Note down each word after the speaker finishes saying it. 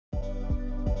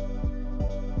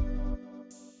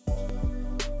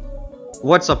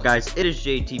What's up, guys? It is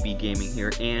JTB Gaming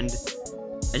here, and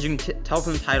as you can tell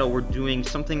from the title, we're doing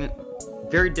something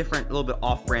very different, a little bit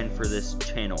off-brand for this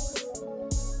channel.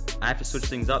 I have to switch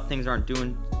things up. Things are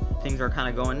kind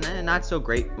of going not so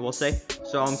great, we'll say.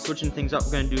 So I'm switching things up.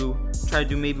 We're gonna try to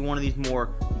do maybe one of these more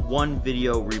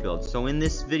one-video rebuilds. So in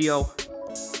this video,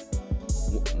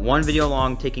 one video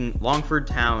long, taking Longford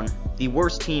Town, the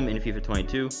worst team in FIFA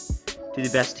 22, to the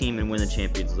best team and win the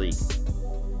Champions League.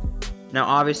 Now,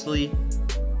 obviously,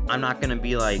 I'm not gonna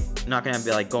be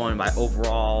like going by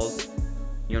overalls.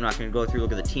 I'm not gonna go through,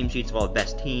 look at the team sheets of all the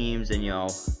best teams, and no,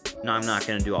 I'm not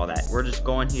gonna do all that. We're just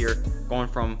going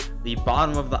from the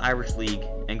bottom of the Irish League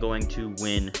and going to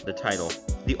win the title.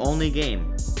 The only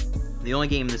game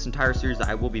in this entire series that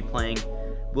I will be playing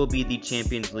will be the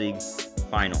Champions League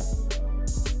final.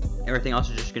 Everything else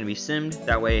is just gonna be simmed.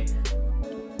 That way,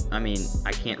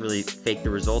 I can't really fake the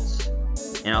results,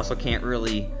 and I also can't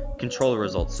really control the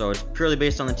results, so it's purely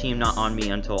based on the team, not on me,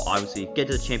 until obviously get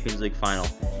to the Champions League final,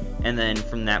 and then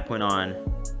from that point on,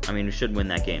 we should win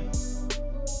that game.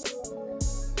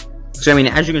 So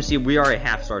as you can see, we are a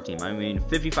half-star team.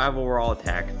 55 overall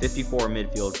attack, 54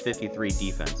 midfield, 53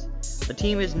 defense. The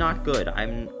team is not good.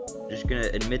 I'm just gonna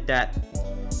admit that.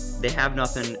 They have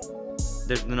nothing.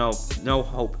 There's no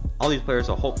hope. All these players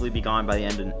will hopefully be gone by the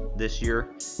end of this year,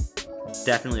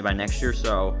 definitely by next year.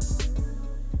 So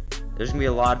there's gonna be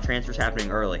a lot of transfers happening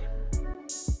early.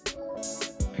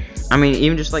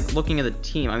 Even just like looking at the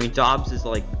team, Dobbs is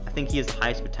I think he has the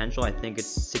highest potential. I think it's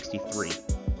 63.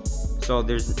 So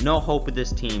there's no hope with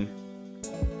this team.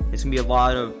 It's gonna be a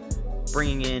lot of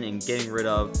bringing in and getting rid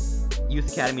of.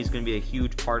 Youth Academy is gonna be a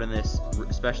huge part in this,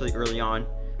 especially early on.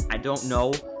 I don't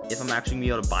know if I'm actually gonna be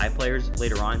able to buy players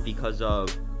later on because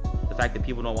of the fact that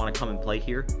people don't want to come and play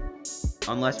here.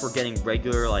 Unless we're getting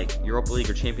regular Europa League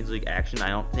or Champions League action, I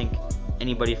don't think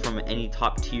anybody from any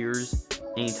top tiers,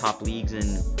 any top leagues,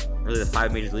 and really the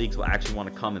 5 major leagues will actually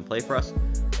want to come and play for us.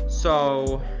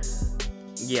 So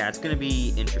yeah, it's going to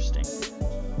be interesting.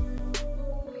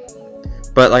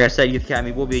 But like I said, Youth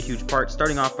Academy will be a huge part,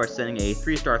 starting off by sending a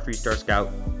 3-star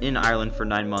scout in Ireland for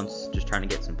 9 months, just trying to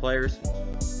get some players.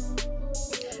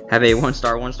 Have a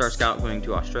 1-star scout going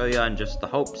to Australia, and just the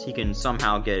hopes he can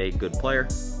somehow get a good player.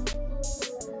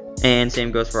 And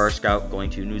same goes for our scout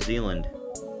going to New Zealand.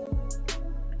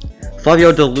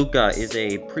 Flavio De Luca is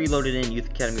a preloaded in Youth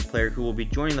Academy player who will be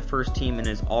joining the first team and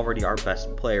is already our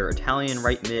best player. Italian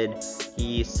right mid.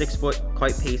 He's 6 foot,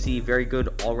 quite pacey, very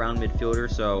good all-round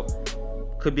midfielder, so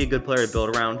could be a good player to build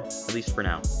around, at least for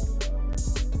now.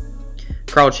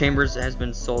 Carl Chambers has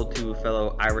been sold to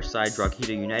fellow Irish side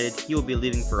Drogheda United. He will be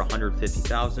leaving for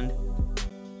 150,000.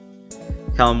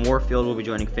 Callum Warfield will be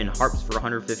joining Finn Harps for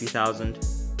 150,000.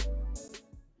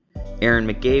 Aaron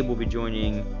McGabe will be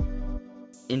joining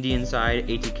Indian side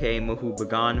ATK Mohu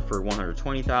Bagan for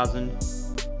 120,000.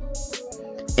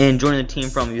 And joining the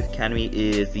team from the Youth Academy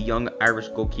is the young Irish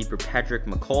goalkeeper Patrick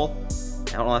McCall.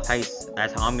 I don't know if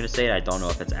that's how I'm going to say it. I don't know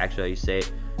if that's actually how you say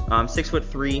it.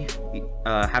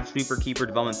 6'3", have sweeper keeper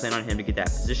development plan on him to get that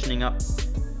positioning up.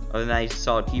 Other than that, he's a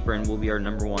solid keeper and will be our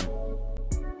 #1.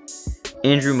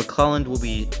 Andrew McClelland will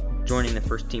be joining the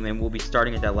first team and will be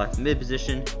starting at that left mid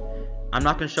position. I'm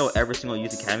not going to show every single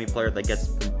Youth Academy player that gets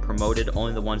promoted,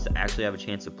 only the ones that actually have a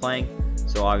chance of playing.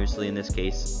 So obviously in this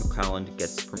case, McClelland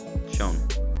gets shown.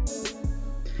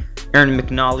 Aaron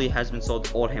McNally has been sold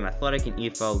to Oldham Athletic in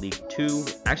EFL League 2.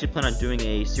 I actually plan on doing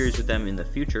a series with them in the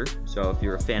future, so if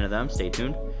you're a fan of them, stay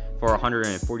tuned, for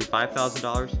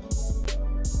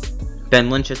 $145,000. Ben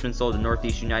Lynch has been sold to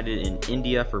Northeast United in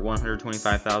India for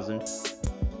 $125,000.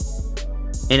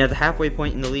 And at the halfway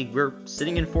point in the league, we're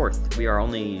sitting in 4th. We are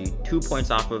only 2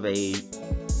 points off of a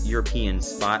European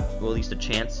spot, well, at least a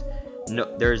chance.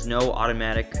 There is no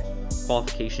automatic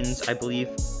qualifications, I believe,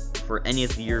 for any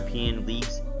of the European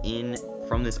leagues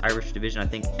from this Irish division. I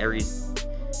think every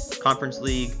Conference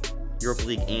League, Europa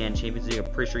League, and Champions League,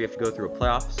 I'm pretty sure you have to go through a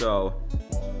playoff. So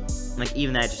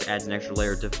even that just adds an extra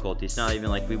layer of difficulty. It's not even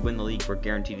like we win the league, we're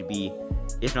guaranteed to be,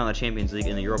 if not the Champions League,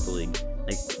 in the Europa League.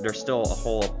 There's still a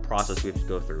whole process we have to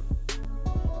go through.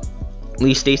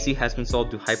 Lee Stacey has been sold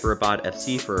to Hyperabad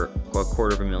FC for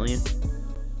 $250,000.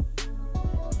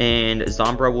 And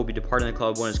Zambra will be departing the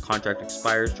club when his contract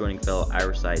expires, joining fellow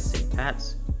Irish side St.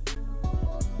 Pat's.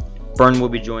 Byrne will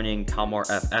be joining Kalmar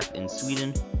FF in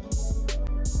Sweden.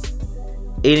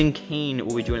 Aidan Kane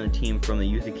will be joining the team from the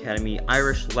Youth Academy.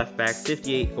 Irish left back,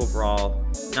 58 overall.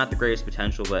 Not the greatest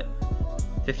potential, but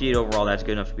 58 overall, that's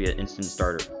good enough to be an instant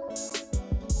starter.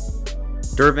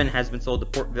 Durbin has been sold to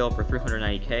Port Vale for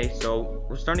 $390K, so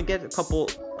we're starting to get a couple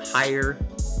higher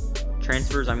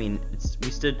transfers, I mean,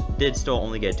 we still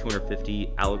only get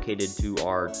 250 allocated to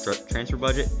our transfer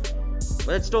budget,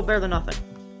 but it's still better than nothing.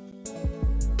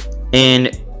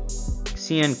 And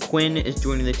Cian Quinn is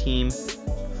joining the team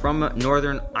from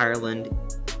Northern Ireland.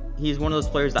 He's one of those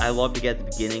players that I love to get at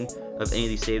the beginning of any of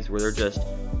these saves where they're just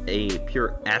a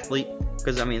pure athlete.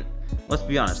 Because, I mean, let's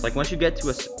be honest, like, once you get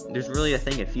to there's really a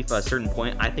thing at FIFA, a certain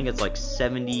point, I think it's like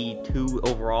 72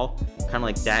 overall, kind of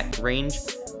like that range,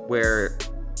 where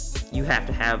you have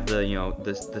to have the, you know,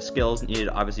 the skills needed,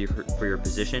 obviously, for your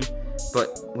position.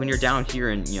 But when you're down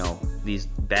here in, you know, these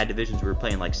bad divisions where we're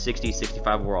playing like 60,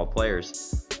 65 overall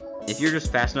players, if you're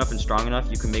just fast enough and strong enough,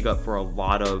 you can make up for a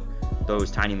lot of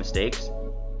those tiny mistakes.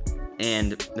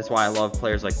 And that's why I love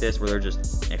players like this, where they're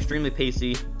just extremely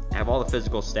pacey, have all the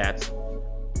physical stats,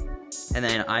 and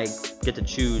then I get to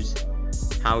choose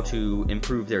how to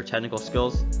improve their technical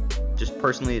skills. Just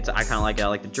personally, I kind of like it. I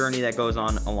like the journey that goes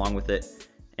on along with it,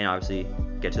 and obviously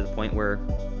get to the point where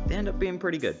they end up being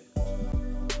pretty good.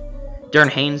 Darren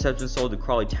Haynes has been sold to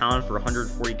Crawley Town for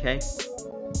 140k.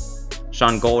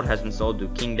 Sean Gold has been sold to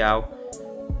Qingdao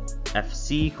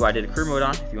FC, who I did a career mode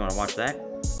on, if you want to watch that.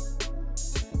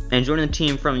 And joining the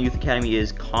team from the Youth Academy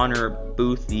is Connor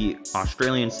Booth, the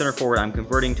Australian center forward I'm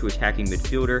converting to attacking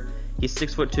midfielder. He's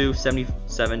 6'2",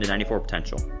 77 to 94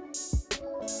 potential.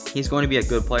 He's going to be a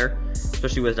good player,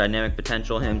 especially with dynamic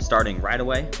potential, him starting right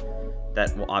away.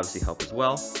 That will obviously help as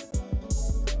well.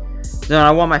 Then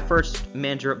I won my first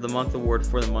Manager of the Month award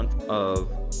for the month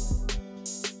of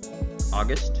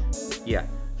August. Yeah,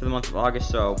 for the month of August,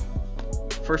 so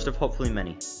first of hopefully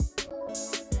many.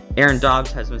 Aaron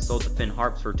Dobbs has been sold to Finn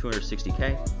Harps for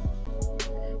 260k.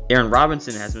 Aaron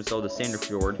Robinson has been sold to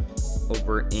Sandefjord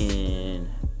over in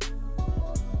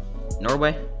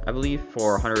Norway, I believe,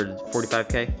 for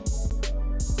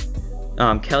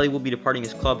 145k. Kelly will be departing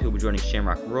his club. He'll be joining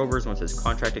Shamrock Rovers once his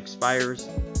contract expires.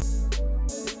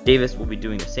 Davis will be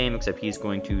doing the same, except he's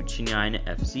going to Chennai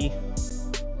FC.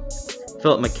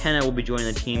 Philip McKenna will be joining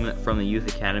the team from the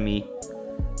Youth Academy.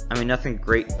 I mean, nothing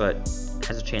great, but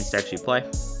has a chance to actually play.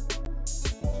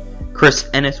 Chris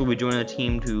Ennis will be joining the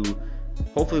team to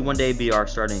hopefully one day be our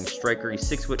starting striker. He's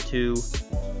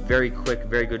 6'2", very quick,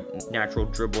 very good natural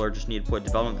dribbler. Just need to put a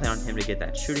development plan on him to get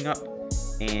that shooting up,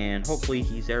 and hopefully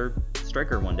he's our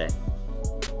striker one day.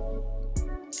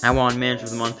 I won Manager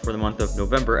of the Month for the month of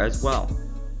November as well.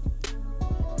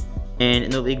 And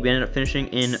in the league, we ended up finishing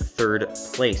in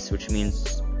 3rd place, which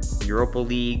means Europa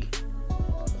League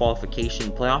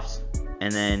qualification playoffs.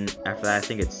 And then after that, I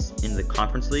think it's in the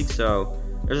Conference League. So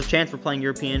there's a chance we're playing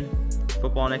European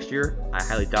football next year. I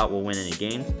highly doubt we'll win any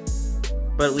games,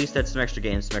 but at least that's some extra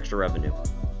games, some extra revenue.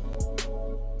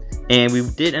 And we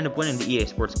did end up winning the EA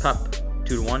Sports Cup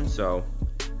 2-1, so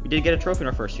we did get a trophy in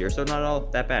our first year, so not all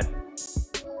that bad.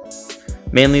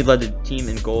 Manley led the team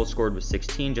in goals scored with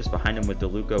 16, just behind him with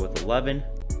DeLuca with 11.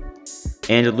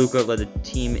 And DeLuca led the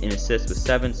team in assists with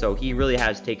 7, so he really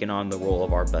has taken on the role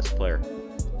of our best player.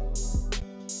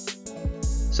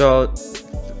 So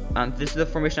this is the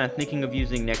formation I'm thinking of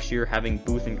using next year, having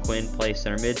Booth and Quinn play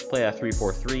center mids, play a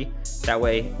 3-4-3. That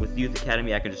way, with Youth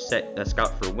Academy, I can just set a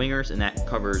scout for wingers, and that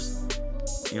covers,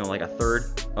 you know, like a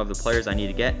third of the players I need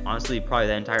to get. Honestly, probably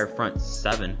the entire front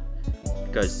 7.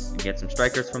 Because you can get some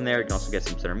strikers from there, you can also get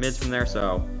some center mids from there,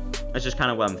 so that's just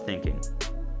kind of what I'm thinking.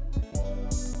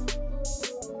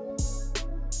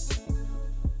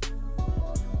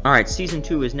 Alright, Season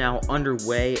 2 is now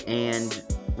underway, and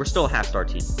we're still a half-star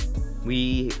team.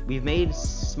 We've made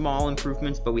small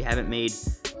improvements, but we haven't made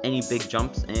any big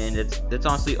jumps, and it's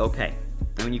honestly okay.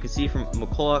 I mean, you can see from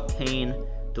McCullough, Kane,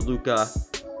 DeLuca,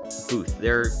 Booth,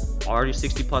 they're already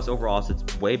 60 plus overall, so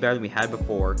it's way better than we had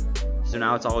before. So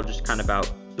now it's all just kind of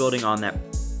about building on that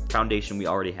foundation we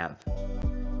already have.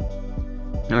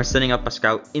 Now we're setting up a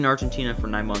scout in Argentina for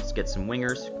 9 months to get some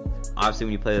wingers. Obviously,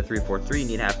 when you play the 3-4-3, you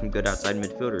need to have some good outside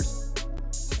midfielders.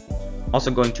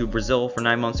 Also going to Brazil for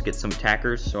 9 months to get some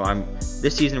attackers. So I'm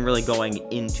this season really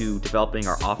going into developing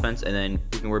our offense, and then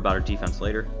we can worry about our defense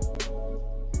later.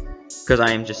 Because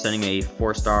I am just sending a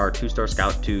 4-star or 2-star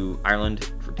scout to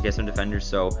Ireland to get some defenders.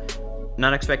 So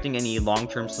not expecting any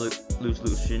long-term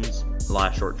solutions, a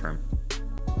lot of short-term.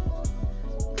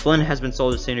 Flynn has been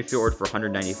sold to Sandefjord for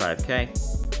 195k.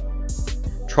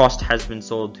 Trost has been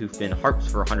sold to Finn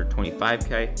Harps for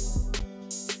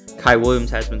 125k. Kai Williams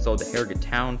has been sold to Harrogate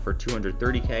Town for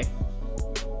 230k.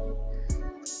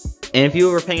 And if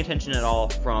you were paying attention at all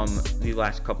from the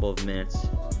last couple of minutes,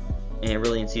 and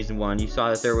really in Season 1, you saw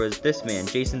that there was this man,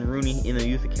 Jason Rooney, in the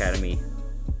Youth Academy,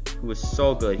 who was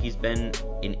so good. He's been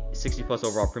in 60 plus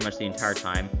overall pretty much the entire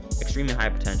time, extremely high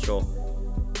potential,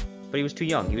 but he was too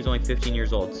young. He was only 15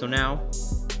 years old. So now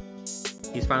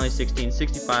He's finally 16,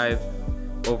 65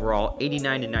 overall,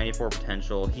 89 to 94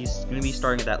 potential. He's going to be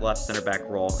starting at that left center back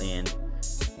role, and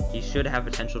he should have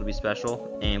potential to be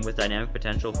special. And with dynamic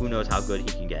potential, who knows how good he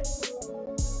can get.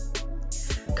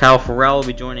 Kyle Farrell will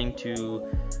be joining to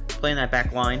play in that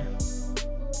back line.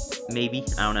 Maybe,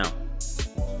 I don't know.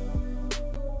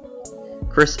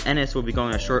 Chris Ennis will be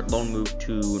going a short loan move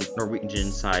to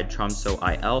Norwegian side Tromsø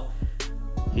IL.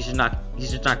 He's just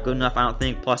not good enough, I don't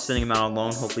think. Plus, sending him out on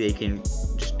loan, hopefully it can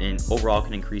overall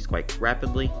can increase quite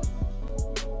rapidly.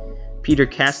 Peter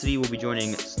Cassidy will be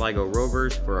joining Sligo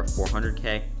Rovers for a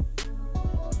 400k.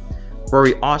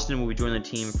 Rory Austin will be joining the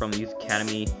team from the Youth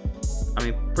Academy. I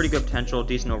mean, pretty good potential,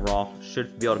 decent overall.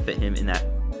 Should be able to fit him in that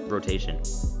rotation.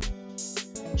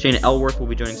 Shane Elworth will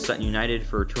be joining Sutton United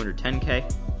for 210k.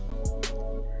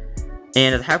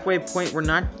 And at the halfway point, we're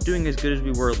not doing as good as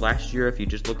we were last year if you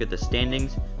just look at the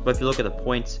standings. But if you look at the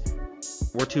points,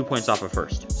 we're 2 points off of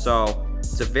first. So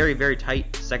it's a very, very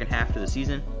tight second half to the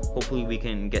season. Hopefully we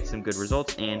can get some good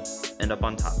results and end up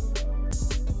on top.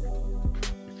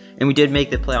 And we did make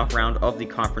the playoff round of the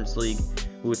Conference League.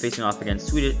 We were facing off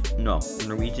against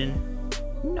Norwegian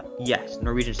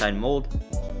side Mold.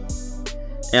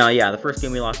 Yeah, the first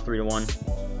game we lost 3-1.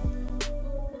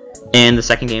 And the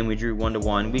second game we drew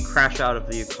 1-1. We crashed out of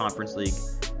the Conference League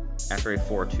after a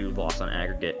 4-2 loss on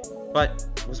aggregate, but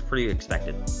it was pretty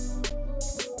expected.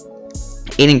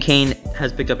 Aiden Kane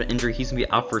has picked up an injury. He's going to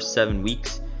be out for 7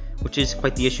 weeks, which is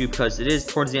quite the issue because it is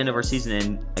towards the end of our season,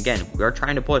 and again, we are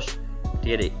trying to push to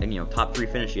get a top 3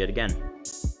 finish yet again.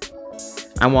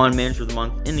 I won Manager of the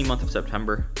Month in the month of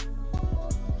September,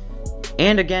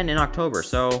 and again in October,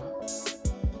 so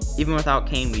even without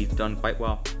Kane, we've done quite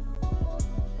well.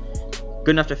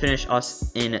 Good enough to finish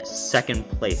us in 2nd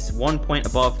place. 1 point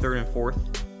above 3rd and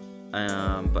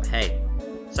 4th. But hey,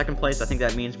 2nd place, I think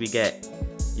that means we get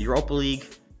Europa League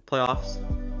playoffs.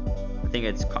 I think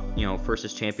it's, first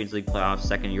is Champions League playoffs,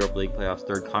 2nd Europa League playoffs,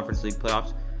 3rd Conference League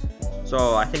playoffs.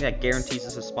 So I think that guarantees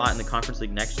us a spot in the Conference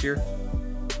League next year.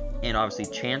 And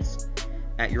obviously chance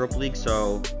at Europa League.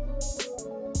 So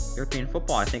European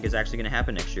football, I think, is actually going to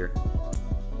happen next year.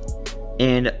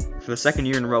 And for the 2nd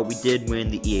year in a row, we did win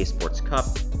the EA Sports Cup.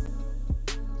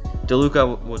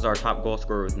 DeLuca was our top goal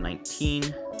scorer with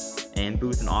 19, and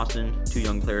Booth and Austin, 2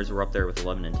 young players, were up there with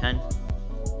 11 and 10.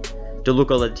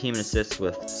 DeLuca led the team in assists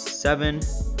with 7.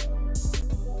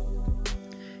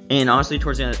 And honestly,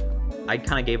 towards the end, I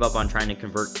kind of gave up on trying to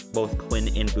convert both Quinn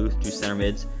and Booth to center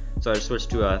mids, so I just switched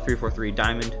to a 3-4-3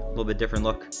 diamond, a little bit different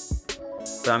look.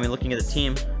 But I mean, looking at the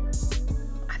team,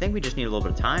 I think we just need a little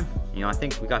bit of time. I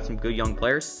think we got some good young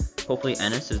players. Hopefully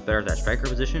Ennis is better at that striker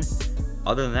position.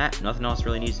 Other than that, nothing else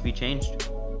really needs to be changed.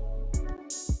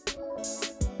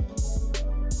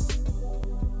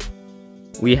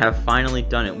 We have finally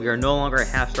done it. We are no longer a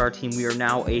half-star team. We are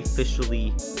now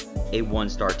officially a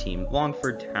 1-star team.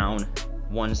 Longford Town,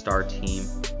 1-star team.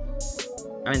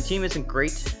 I mean, the team isn't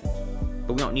great,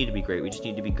 but we don't need to be great. We just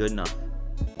need to be good enough.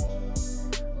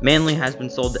 Manly has been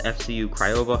sold to FCU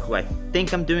Craiova, who I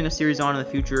think I'm doing a series on in the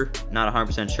future. Not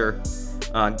 100% sure.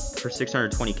 For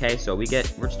 620k, so we're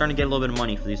starting to get a little bit of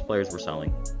money for these players we're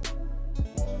selling.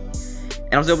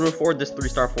 And I was able to afford this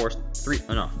 4-star,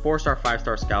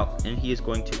 5-star scout, and he is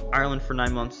going to Ireland for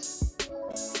 9 months.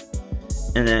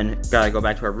 And then gotta go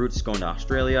back to our roots, going to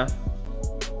Australia,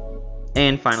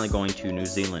 and finally going to New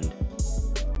Zealand.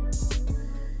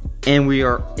 And we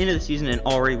are into the season, and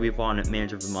already we've won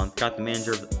Manager of the Month. Got the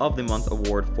Manager of the Month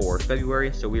award for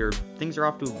February, so things are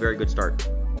off to a very good start.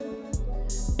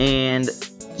 And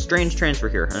strange transfer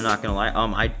here, I'm not gonna lie.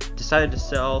 I decided to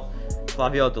sell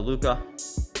Flavio DeLuca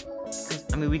because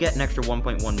I mean we get an extra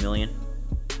 1.1 million.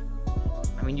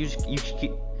 I mean you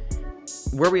keep,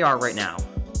 where we are right now,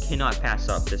 cannot pass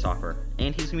up this offer.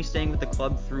 And he's gonna be staying with the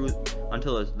club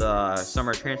until the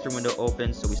summer transfer window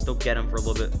opens, so we still get him for a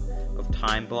little bit of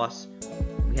time. Plus,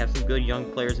 we have some good young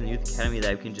players in the Youth Academy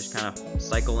that we can just kind of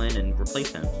cycle in and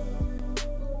replace him.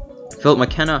 Philip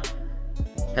McKenna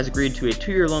has agreed to a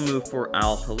 2-year loan move for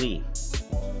Al Ahly.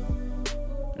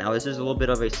 Now, this is a little bit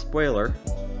of a spoiler,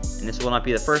 and this will not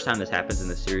be the first time this happens in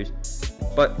this series,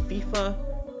 but FIFA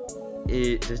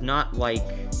does not like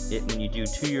it when you do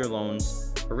 2-year loans,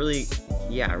 or really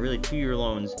 2-year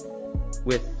loans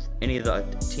with any of the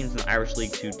teams in the Irish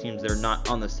League to teams that are not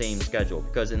on the same schedule.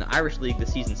 Because in the Irish League, the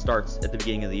season starts at the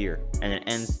beginning of the year, and it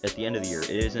ends at the end of the year. It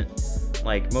isn't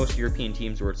like most European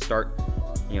teams where it start,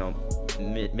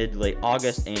 mid to late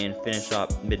August and finish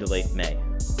up mid to late May.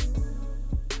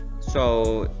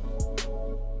 So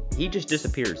he just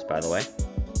disappears, by the way.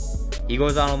 He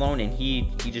goes out on loan and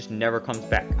he just never comes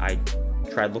back. I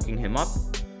tried looking him up,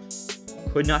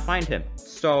 could not find him.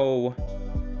 So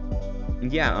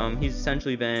yeah, he's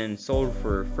essentially been sold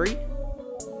for free.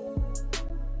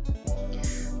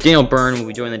 Daniel Byrne will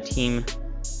be joining the team.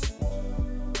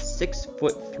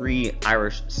 6'3"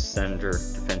 Irish center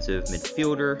defensive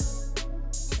midfielder.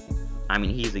 I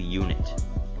mean, he's a unit.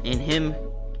 And him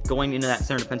going into that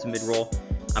center defensive mid role,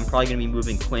 I'm probably going to be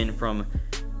moving Quinn from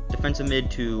defensive mid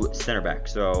to center back.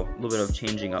 So a little bit of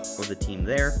changing up of the team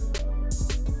there.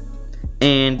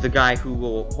 And the guy who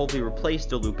will hopefully replace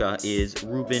DeLuca is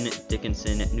Ruben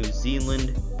Dickinson, New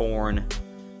Zealand-born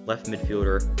left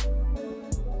midfielder.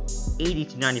 80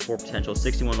 to 94 potential,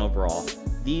 61 overall.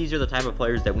 These are the type of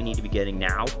players that we need to be getting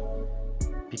now,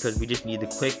 because we just need the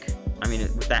quick, I mean,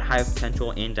 with that high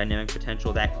potential and dynamic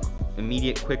potential, that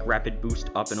immediate, quick, rapid boost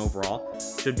up and overall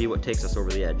should be what takes us over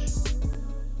the edge.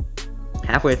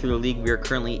 Halfway through the league, we are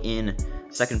currently in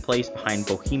second place behind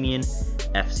Bohemian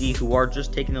FC, who are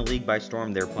just taking the league by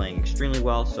storm. They're playing extremely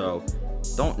well, so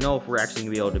don't know if we're actually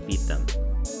going to be able to beat them.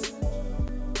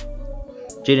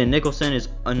 Jaden Nicholson is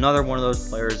another one of those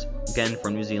players, again,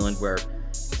 from New Zealand, where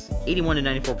 81 to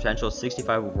 94 potential,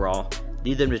 65 overall.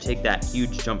 Need them to take that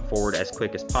huge jump forward as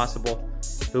quick as possible.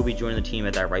 He'll be joining the team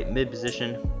at that right mid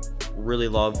position. Really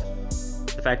love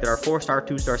the fact that our 4-star,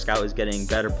 2-star scout is getting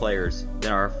better players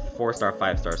than our 4-star,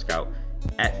 5-star scout.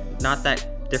 At not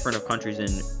that different of countries in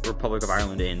Republic of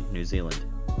Ireland and New Zealand.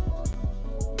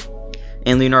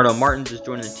 And Leonardo Martins is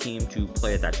joining the team to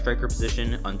play at that striker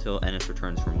position until Ennis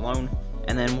returns from loan.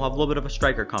 And then we'll have a little bit of a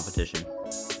striker competition.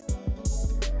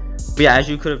 But yeah, as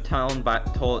you could have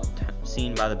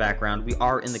seen by the background, we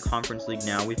are in the Conference League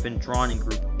now. We've been drawn in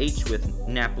Group H with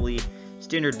Napoli,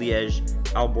 Standard Liège,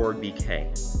 Aalborg, BK.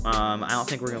 I don't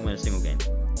think we're going to win a single game.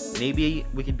 Maybe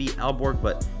we could beat Aalborg,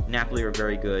 but Napoli are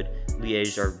very good.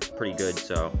 Liège are pretty good,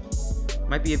 so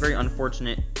might be a very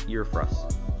unfortunate year for us.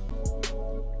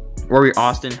 Rory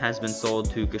Austin has been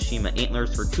sold to Kashima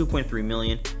Antlers for $2.3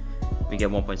 million. We get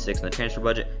 1.6 in the transfer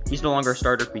budget. He's no longer a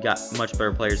starter. We got much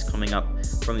better players coming up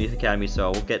from the youth academy,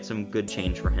 so we'll get some good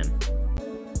change for him.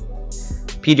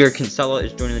 Peter Kinsella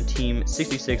is joining the team,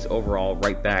 66 overall,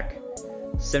 right back,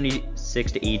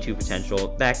 76 to 82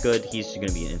 potential. That good. He's going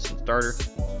to be an instant starter.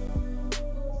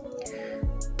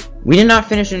 We did not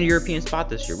finish in a European spot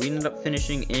this year. We ended up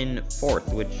finishing in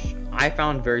 4th, which I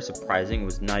found very surprising.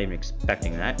 Was not even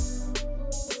expecting that.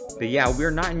 But yeah,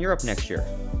 we're not in Europe next year.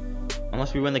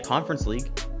 Unless we win the Conference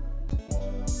League.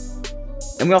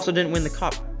 And we also didn't win the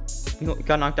Cup. We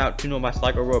got knocked out 2-0 by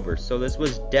Sligo Rovers. So this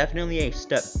was definitely a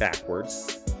step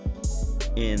backwards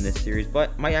in this series.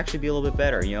 But might actually be a little bit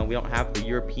better. You know, we don't have the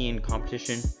European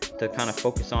competition to kind of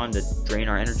focus on to drain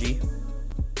our energy.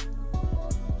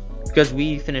 Because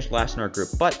we finished last in our group.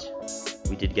 But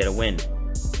we did get a win.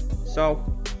 So,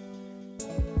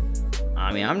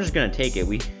 I mean, I'm just going to take it.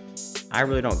 I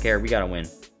really don't care. We got to win.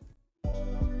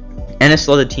 Ennis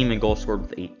led the team in goals scored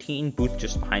with 18. Booth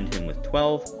just behind him with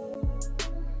 12.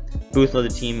 Booth led the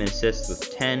team in assists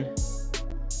with 10.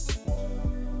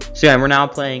 So yeah, we're now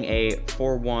playing a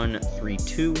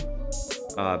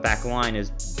 4-1-3-2. Back line is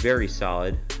very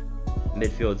solid.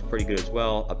 Midfield is pretty good as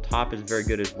well. Up top is very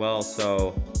good as well.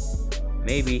 So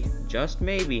maybe, just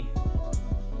maybe,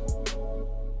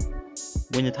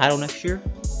 win the title next year.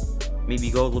 Maybe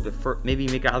go a little bit further. Maybe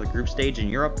make it out of the group stage in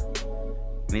Europe.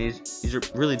 I mean, these are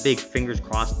really big, fingers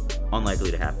crossed, unlikely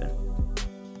to happen.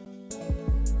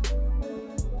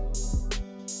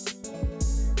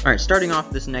 Alright, starting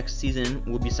off this next season,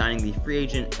 we'll be signing the free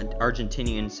agent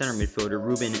Argentinian center midfielder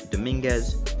Ruben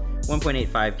Dominguez.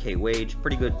 1.85k wage,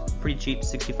 pretty good, pretty cheap,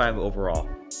 65 overall.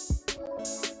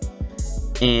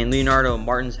 And Leonardo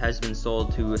Martins has been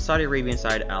sold to Saudi Arabian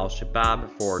side Al Shabab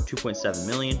for $2.7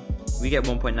 million. We get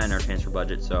 1.9 in our transfer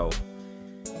budget, so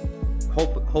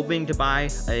hoping to buy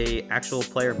a actual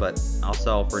player, but I'll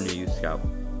sell for a new youth scout.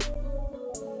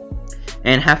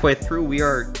 And halfway through,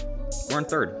 we're in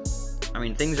 3rd. I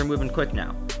mean, things are moving quick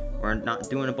now. We're not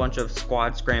doing a bunch of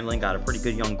squad scrambling. Got a pretty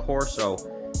good young core, so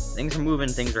things are moving.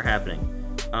 Things are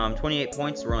happening. 28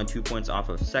 points. We're only 2 points off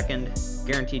of 2nd.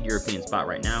 Guaranteed European spot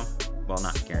right now. Well,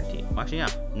 not guaranteed. Well, actually, yeah,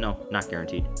 no, not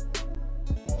guaranteed.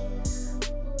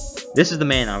 This is the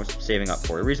man I was saving up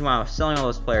for. The reason why I was selling all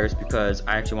those players because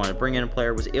I actually wanted to bring in a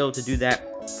player, was able to do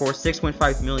that for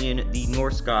 $6.5 million. The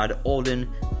Norse god Olden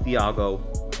Thiago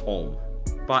Holm.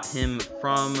 Bought him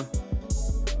from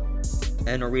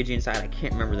a Norwegian side. I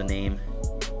can't remember the name.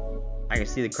 I can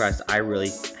see the crest. I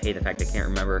really hate the fact I can't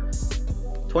remember.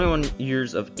 21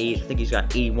 years of age. I think he's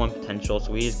got 81 potential,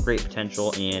 so he has great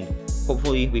potential, and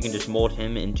hopefully we can just mold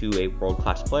him into a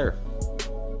world-class player.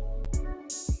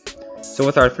 So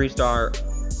with our 3-star,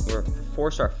 or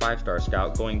 4-star, 5-star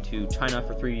scout going to China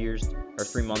for 3 years or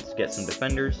 3 months to get some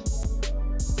defenders,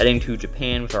 Heading to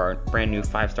Japan with our brand new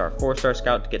 5-star 4-star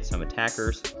scout to get some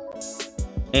attackers.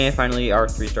 And finally, our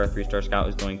 3-star 3-star scout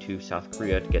is going to South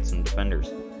Korea to get some defenders.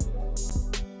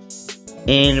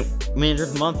 And Manager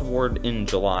of the Month award in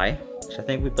July, which I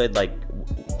think we played like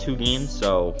 2 games,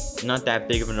 so not that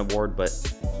big of an award, but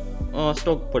I'll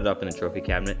still put it up in the trophy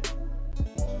cabinet.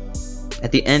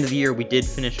 At the end of the year, we did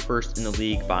finish first in the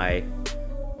league by,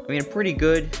 a pretty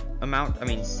good amount.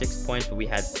 6 points, but we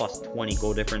had plus 20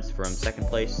 goal difference from second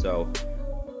place, so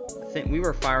I think we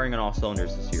were firing on all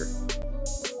cylinders this year.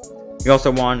 We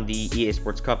also won the EA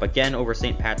Sports Cup again over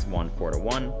St. Pat's, won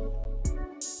 4-1.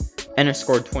 Ennis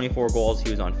scored 24 goals, he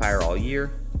was on fire all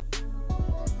year.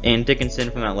 And Dickinson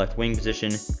from that left wing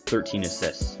position, 13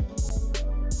 assists.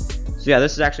 So yeah,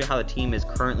 this is actually how the team is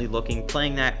currently looking,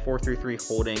 playing that 4-3-3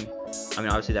 holding.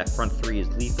 Obviously that front three is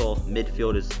lethal,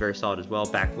 midfield is very solid as well,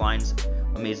 back line's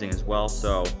amazing as well.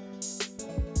 So,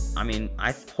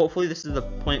 hopefully this is the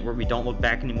point where we don't look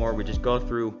back anymore, we just go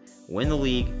through, win the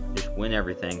league, just win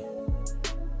everything.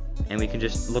 And we can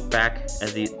just look back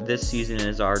as this season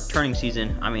is our turning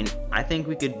season. I think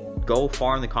we could go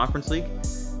far in the Conference League.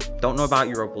 Don't know about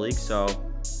Europa League, so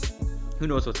who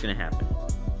knows what's going to happen.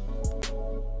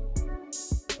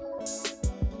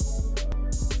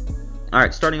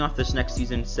 Alright, starting off this next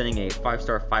season, sending a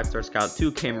 5-star 5-star scout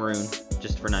to Cameroon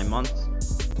just for 9 months.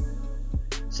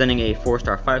 Sending a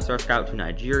 4-star 5-star scout to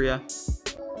Nigeria.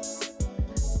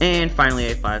 And finally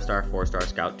a 5-star 4-star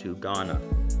scout to Ghana.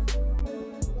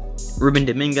 Ruben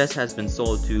Dominguez has been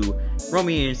sold to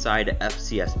Romanian side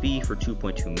FCSB for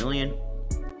 $2.2 million.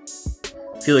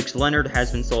 Felix Leonard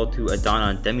has been sold to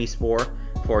Adana Demirspor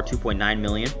for $2.9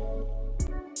 million.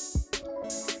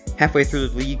 Halfway through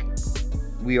the league,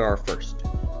 we are first,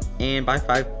 and by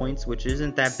 5 points, which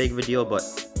isn't that big of a deal, but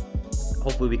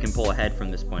hopefully we can pull ahead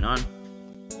from this point on.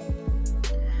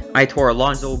 Aitor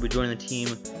Alonso will be joining the team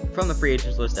from the free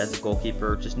agents list as a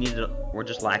goalkeeper. We're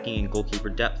just lacking in goalkeeper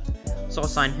depth, so I'll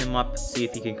sign him up, see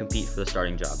if he can compete for the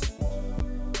starting job.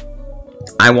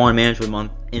 I won Manager of the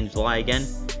Month in July again,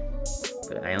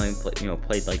 but I only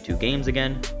played like 2 games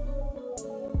again.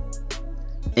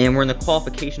 And we're in the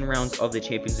qualification rounds of the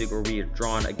Champions League, where we are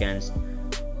drawn against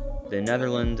the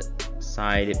Netherlands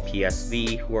side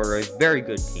PSV, who are a very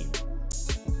good team.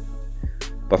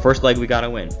 But first leg we gotta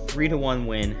win. 3-1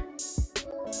 win.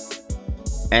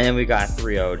 And then we got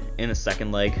 3-0'd in the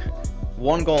second leg.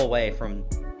 1 goal away from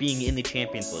being in the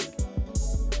Champions League.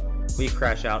 We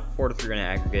crash out 4-3 in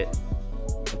aggregate,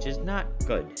 which is not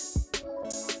good.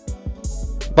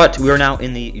 But we are now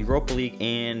in the Europa League,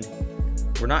 and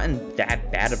we're not in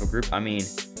that bad of a group. I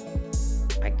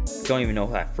don't even know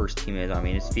who that first team is.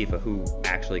 It's FIFA. Who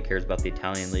actually cares about the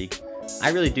Italian league? I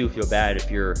really do feel bad if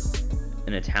you're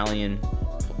an Italian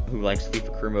who likes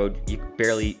FIFA career mode. You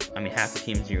barely, half the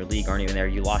teams in your league aren't even there.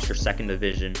 You lost your second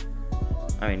division.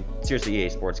 Seriously, EA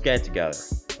Sports, get it together.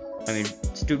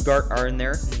 Stuttgart are in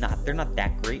there. They're not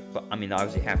that great, but they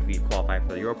obviously have to be qualified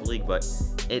for the Europa League, but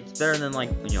it's better than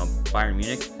Bayern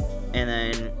Munich. And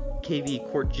then KV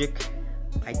Kortrijk,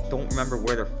 I don't remember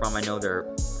where they're from. I know they're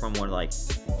from one like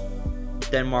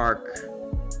Denmark,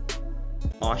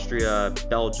 Austria,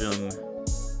 Belgium.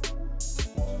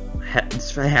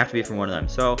 They have to be from one of them.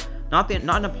 So not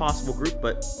an impossible group,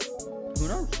 but who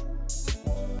knows?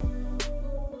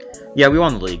 Yeah, we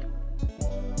won the league,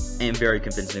 and very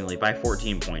convincingly by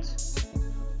 14 points.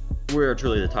 We're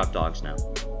truly the top dogs now.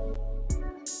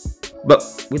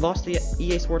 But we lost the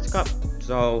EA Sports Cup,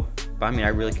 so I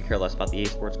really could care less about the EA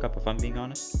Sports Cup if I'm being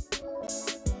honest.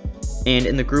 And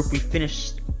in the group we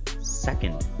finished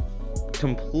second.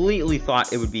 Completely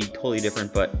thought it would be totally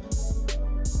different, but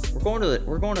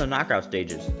we're going to the knockout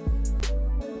stages.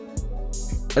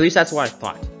 At least that's what I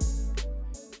thought.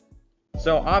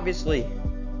 So obviously,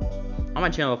 on my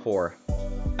channel before,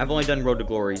 I've only done Road to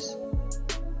Glories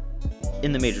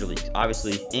in the major leagues.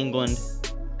 Obviously, England,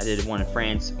 I did one in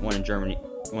France, one in Germany,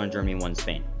 one in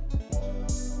Spain.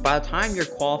 By the time you're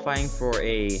qualifying for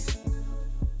a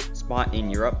spot in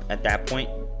Europe, at that point,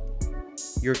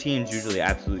 your team's usually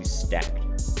absolutely stacked.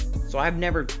 So I've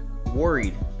never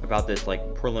worried about this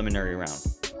preliminary round,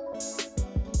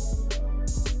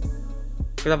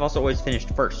 because I've also always finished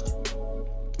first.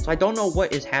 So I don't know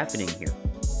what is happening here.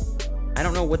 I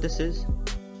don't know what this is.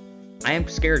 I am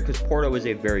scared because Porto is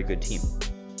a very good team.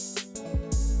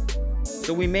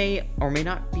 So we may or may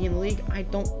not be in the league. I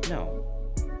don't know.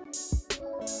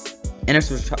 Ennis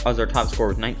was our top scorer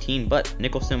with 19, but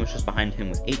Nicholson was just behind him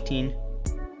with 18.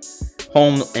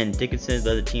 Holm and Dickinson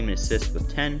led the team in assists with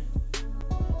 10.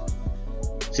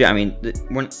 So yeah, the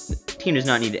team does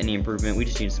not need any improvement. We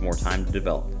just need some more time to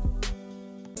develop.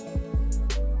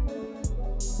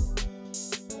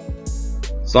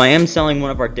 So I am selling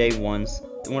one of our day ones,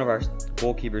 one of our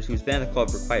goalkeepers who's been at the club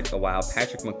for quite a while,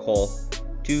 Patrick McCall,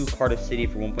 to Cardiff City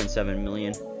for 1.7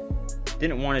 million.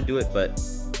 Didn't want to do it, but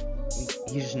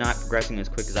he's just not progressing as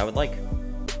quick as I would like.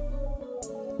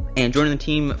 And joining the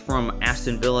team from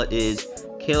Aston Villa is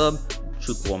Caleb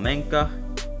Chukwuemeka.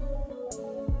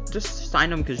 Just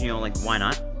signed him because, you know, like, why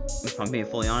not? If I'm being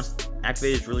fully honest.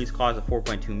 Activated his release clause of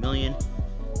 4.2 million.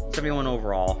 71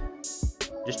 overall.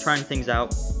 Just trying things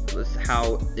out with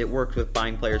how it works with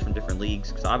buying players from different leagues,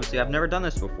 because obviously I've never done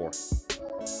this before.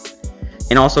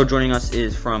 And also joining us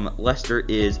is from Leicester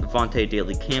is Vontae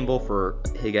Daly-Campbell for,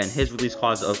 again, his release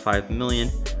clause of 5 million.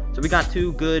 So we got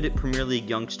two good Premier League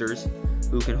youngsters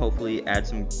who can hopefully add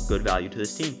some good value to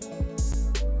this team.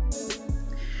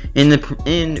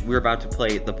 We're about to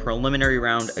play the preliminary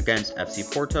round against FC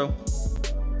Porto.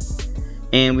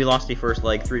 And we lost the first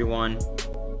leg 3-1.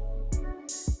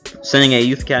 Sending a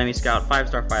Youth Academy Scout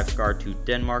 5-star 5-star to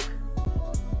Denmark.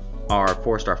 Our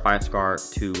 4-star 5-star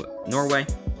to Norway.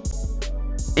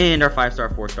 And our 5-star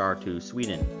 4-star to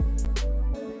Sweden.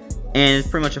 And it's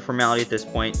pretty much a formality at this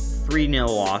point. 3-0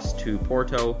 loss to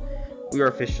Porto. We are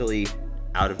officially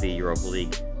out of the Europa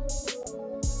League.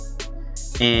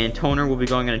 And Toner will be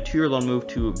going on a 2-year loan move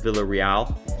to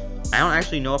Villarreal. I don't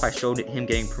actually know if I showed him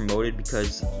getting promoted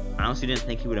because I honestly didn't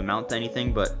think he would amount to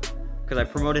anything, but because I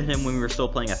promoted him when we were still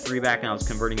playing a 3-back and I was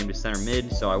converting him to center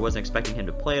mid, so I wasn't expecting him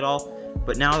to play at all.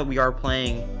 But now that we are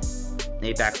playing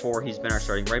a back 4, he's been our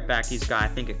starting right back. He's got, I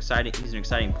think, he's an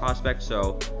exciting prospect,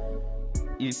 so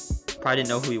you probably didn't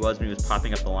know who he was when he was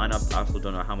popping up the lineup. I also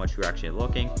don't know how much you were actually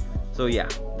looking. So yeah,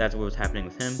 that's what was happening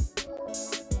with him.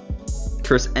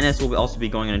 Chris Ennis will also be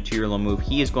going on a 2-year loan move.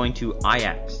 He is going to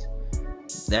Ajax.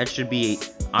 That should be,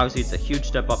 obviously it's a huge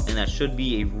step up, and that should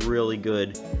be a really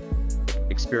good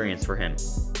experience for him.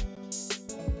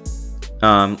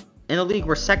 In the league,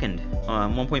 we're second,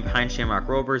 1 point behind Shamrock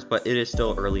Rovers, but it is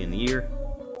still early in the year.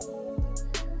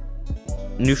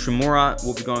 Nushimura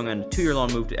will be going on a 2-year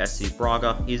loan move to SC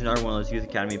Braga. He's another one of those Youth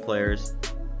Academy players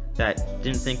that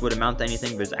didn't think would amount to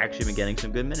anything, but has actually been getting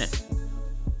some good minutes.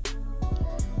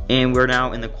 And we're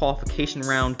now in the qualification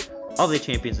round of the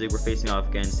Champions League. We're facing off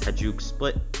against Hajduk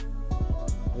Split,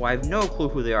 who I have no clue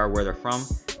who they are, where they're from.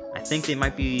 I think they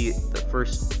might be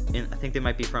I think they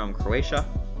might be from Croatia,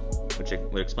 which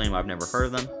would explain why I've never heard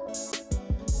of them.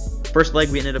 First leg,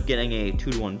 we ended up getting a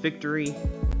 2-1 victory.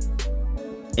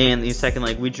 And the second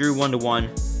leg, we drew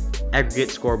 1-1. Aggregate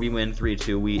score, we win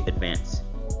 3-2. We advance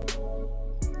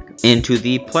into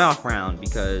the playoff round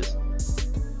because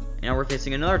now we're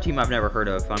facing another team I've never heard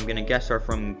of. I'm gonna guess are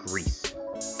from Greece.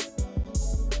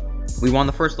 We won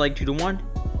the first leg 2-1,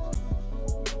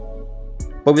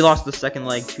 but we lost the second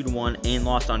leg 2-1 and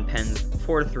lost on pens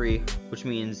 4-3, which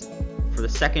means for the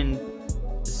second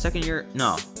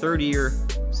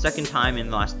time in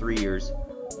the last 3 years,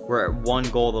 we're at 1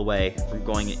 goal away from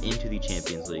going into the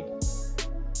Champions League.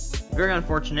 Very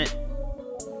unfortunate,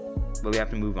 but we have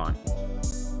to move on.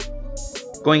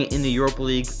 Going in the Europa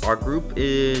League, our group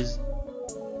is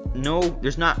I don't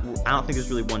think there's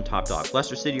really one top dog.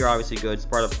 Leicester City are obviously good,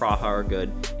 Sparta Praha are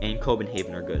good, and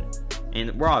Copenhagen are good.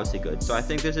 And we're obviously good. So I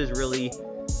think this is really,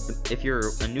 if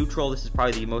you're a neutral, this is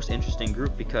probably the most interesting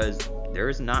group because there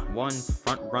is not one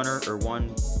front runner or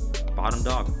one bottom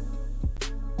dog.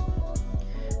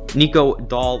 Nico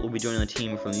Dahl will be joining the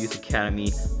team from the Youth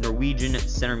Academy. Norwegian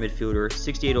center midfielder,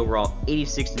 68 overall,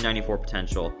 86 to 94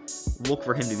 potential. Look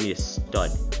for him to be a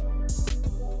stud.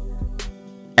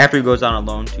 After he goes on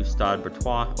loan to Stade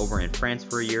Brestois over in France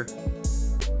for a year.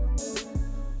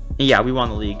 And yeah, we won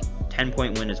the league.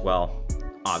 10-point win as well,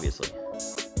 obviously.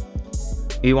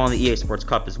 We won the EA Sports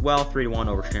Cup as well, 3-1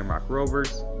 over Shamrock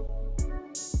Rovers.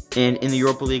 And in the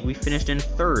Europa League, we finished in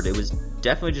 3rd. It was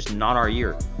definitely just not our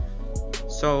year.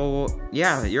 So,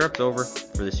 yeah, Europe's over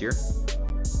for this year.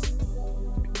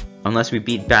 Unless we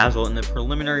beat Basel in the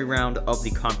preliminary round of the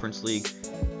Conference League.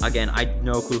 Again, I have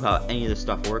no clue how any of this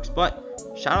stuff works, but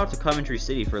shout out to Coventry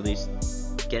City for at least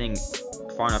getting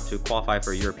far enough to qualify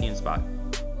for a European spot.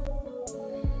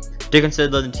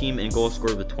 Dickinson led the team in goals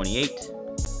scored with 28.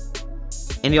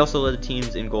 And he also led the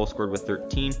teams in goals scored with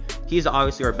 13. He's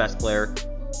obviously our best player.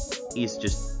 He's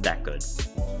just that good.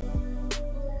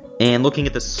 And looking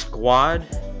at the squad,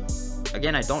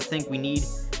 again, I don't think we need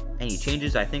any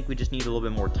changes. I think we just need a little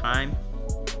bit more time.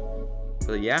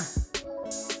 But yeah.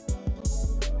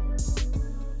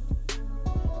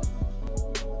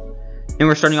 And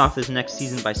we're starting off this next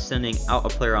season by sending out a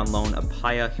player on loan,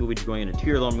 Apaya. He will be going in a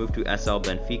 2-year loan move to SL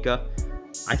Benfica.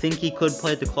 I think he could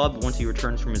play at the club once he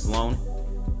returns from his loan,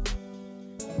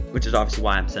 which is obviously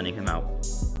why I'm sending him out.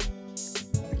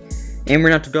 And we're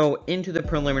going to have to go into the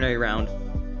preliminary round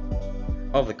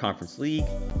of the Conference League.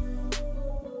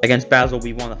 Against Basel,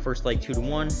 we won the first leg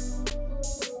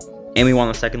 2-1, and we won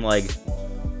the second leg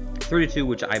 3-2,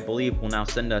 which I believe will now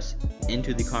send us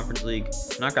into the Conference League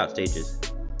knockout stages.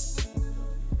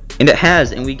 And it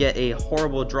has, and we get a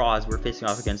horrible draw as we're facing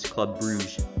off against Club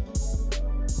Brugge.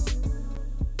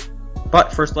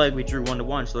 But first leg we drew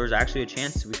 1-1, so there's actually a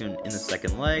chance we can, in the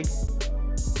second leg,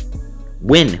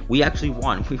 win. We actually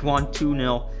won. We won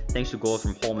 2-0 thanks to goals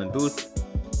from Holm and Booth.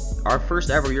 Our first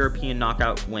ever European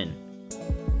knockout win.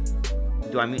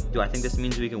 Do I think this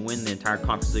means we can win the entire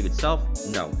Conference League itself?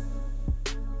 No.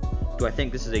 Do I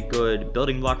think this is a good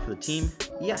building block for the team?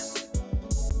 Yes.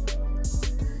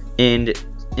 And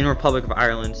in Republic of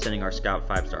Ireland, sending our scout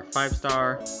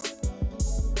 5-star.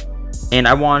 And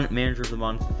I won Manager of the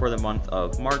Month for the month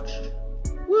of March.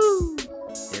 Woo!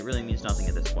 It really means nothing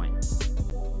at this point.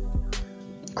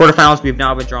 Quarterfinals, we've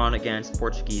now been drawn against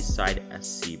Portuguese side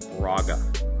SC Braga,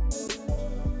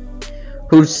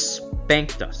 who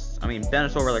spanked us. I mean, bent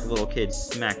us over like little kids,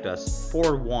 smacked us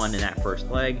 4-1 in that first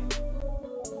leg.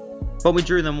 But we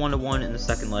drew them 1-1 in the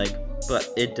second leg, but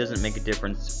it doesn't make a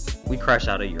difference. We crashed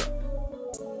out of Europe.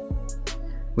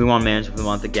 We won Manager of the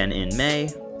Month again in May.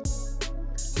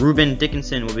 Ruben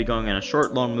Dickinson will be going on a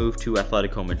short loan move to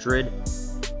Atletico Madrid.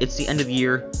 It's the end of the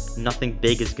year. Nothing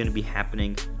big is going to be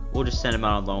happening. We'll just send him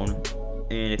out on loan.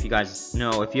 And if you guys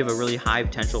know, if you have a really high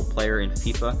potential player in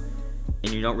FIFA,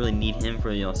 and you don't really need him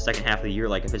for the second half of the year,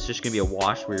 like if it's just going to be a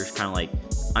wash where you're just kind of like,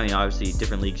 I mean, obviously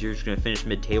different leagues, you're just going to finish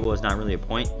mid-table is not really a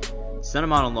point. Send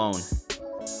them out on loan.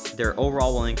 Their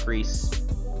overall will increase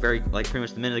pretty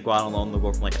much the minute they go out on loan, they'll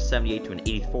go from like a 78 to an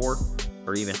 84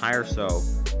 or even higher. So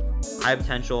high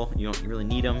potential, you don't really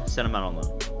need them, send them out on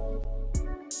loan.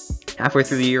 Halfway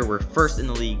through the year, we're first in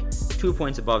the league, 2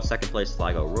 points above second place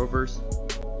Sligo Rovers.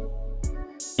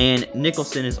 And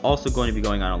Nicholson is also going to be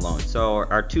going on loan. So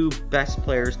our two best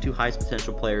players, two highest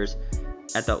potential players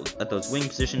at those wing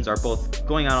positions are both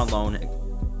going out on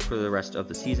loan for the rest of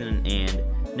the season. And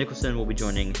Nicholson will be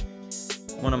joining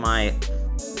one of my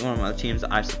teams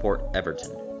that I support,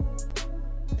 Everton.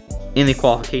 In the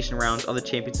qualification rounds of the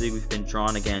Champions League, we've been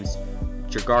drawn against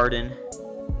Djurgården.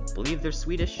 I believe they're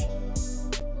Swedish.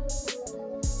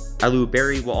 Alu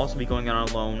Berry will also be going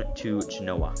on loan to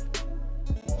Genoa.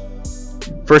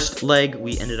 First leg,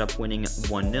 we ended up winning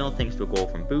 1-0 thanks to a goal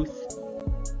from Booth.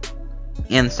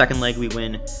 And the second leg, we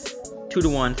win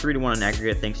 2-1, 3-1 in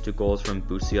aggregate thanks to goals from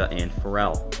Busia and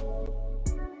Farrell.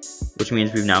 Which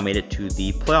means we've now made it to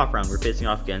the playoff round. We're facing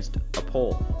off against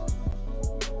Apol.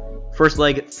 First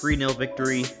leg, 3-0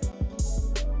 victory.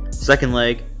 Second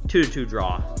leg, 2-2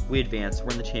 draw. We advance.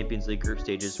 We're in the Champions League group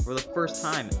stages for the first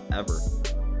time ever.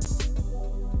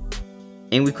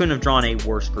 And we couldn't have drawn a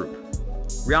worse group.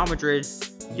 Real Madrid,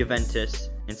 Juventus,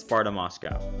 and Sparta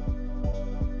Moscow.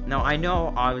 Now, I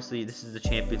know, obviously, this is the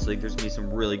Champions League. There's going to be some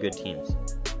really good teams.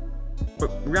 But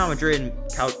Real Madrid and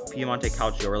Piemonte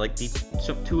Calcio are like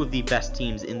two of the best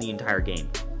teams in the entire game.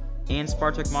 And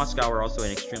Spartak Moscow are also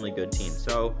an extremely good team.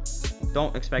 So,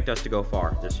 don't expect us to go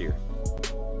far this year.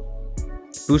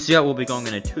 Busia will be going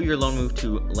on a 2-year loan move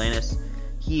to Lannis.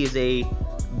 He is a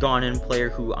gone-in player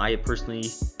who I personally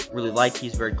really like.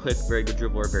 He's very quick, very good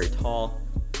dribbler, very tall.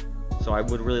 So I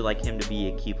would really like him to be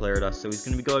a key player at us. So he's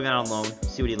going to be going out on loan,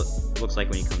 see what he looks like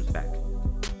when he comes back.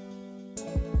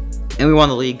 And we won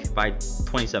the league by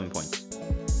 27 points.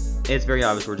 It's very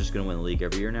obvious we're just going to win the league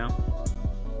every year now.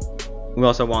 We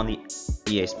also won the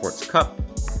EA Sports Cup.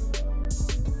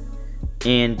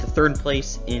 And the third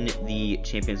place in the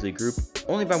Champions League group,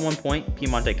 only by 1 point.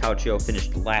 Piemonte Calcio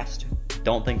finished last.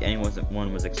 Don't think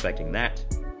anyone was expecting that.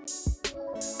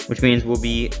 Which means we'll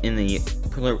be in the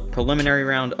preliminary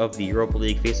round of the Europa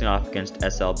League facing off against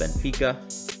SL Benfica.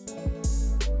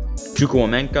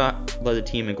 Chukwuemeka led the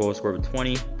team in goals scored with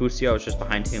 20. Busia was just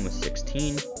behind him with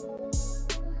 16.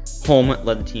 Holm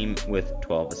led the team with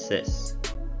 12 assists.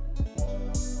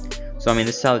 So, I mean,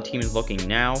 this is how the team is looking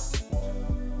now.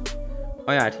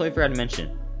 Oh yeah, I totally forgot to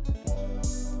mention.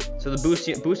 So the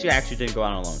Busia actually didn't go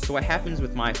out on loan. So what happens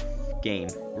with my game,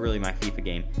 really my FIFA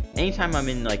game, anytime I'm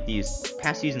in like these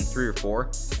past season 3 or 4,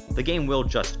 the game will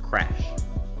just crash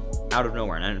out of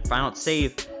nowhere. And if I don't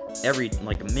save every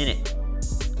like a minute,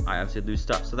 I obviously lose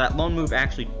stuff. So that loan move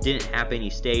actually didn't happen. He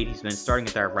stayed. He's been starting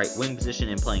at that right wing position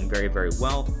and playing very, very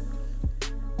well.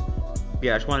 But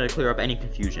yeah, I just wanted to clear up any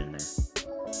confusion there.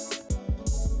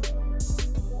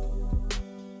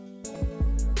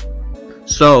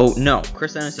 So, no,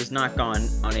 Chris Ennis has not gone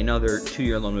on another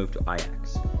 2-year loan move to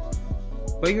Ajax.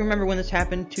 But you remember when this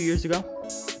happened 2 years ago?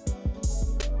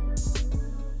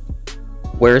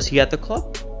 Where is he at the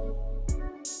club?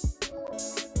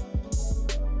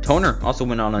 Toner also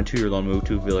went on a 2-year loan move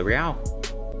to Villarreal.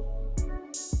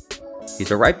 He's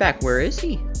a right back. Where is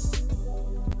he?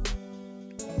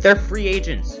 They're free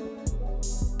agents.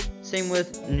 Same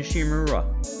with Nishimura,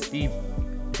 the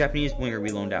Japanese winger we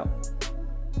loaned out.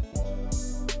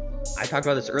 I talked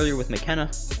about this earlier with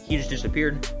McKenna. He just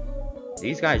disappeared.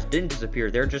 These guys didn't disappear.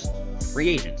 They're just free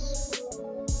agents.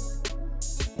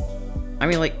 I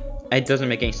mean, like, it doesn't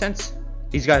make any sense.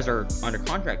 These guys are under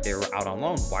contract. They were out on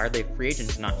loan. Why are they free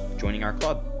agents not joining our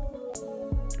club?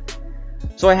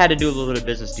 So I had to do a little bit of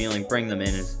business dealing, bring them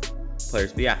in as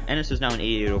players. But yeah, Ennis is now an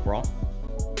 88 overall.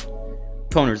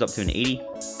 Toner's up to an 80.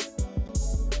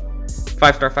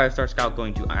 5-star scout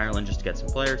going to Ireland just to get some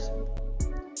players.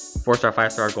 4-star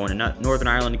 5-star going to Northern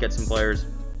Ireland to get some players.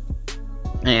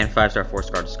 And 5-star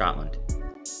 4-star to Scotland.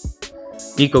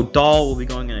 Nico Dahl will be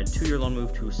going in a 2-year loan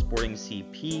move to Sporting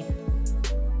CP.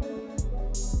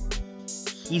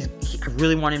 I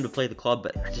really want him to play the club,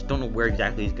 but I just don't know where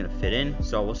exactly he's going to fit in,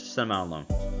 so we'll just send him out on loan.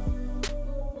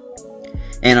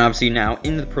 And obviously now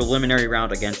in the preliminary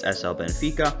round against SL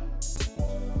Benfica.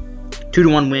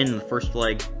 2-1 win in the first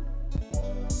leg.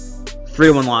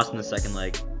 3-1 loss in the second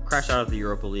leg. Crash out of the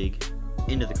Europa League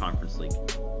into the Conference League.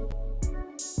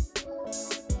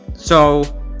 So,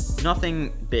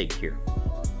 nothing big here.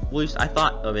 At least I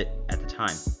thought of it at the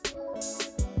time.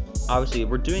 Obviously,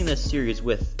 we're doing this series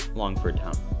with Longford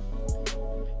Town.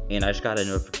 And I just got a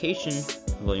notification,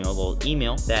 a little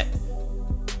email, that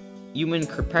Ewan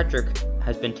Kirkpatrick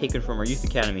has been taken from our youth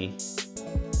academy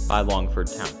by Longford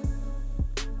Town.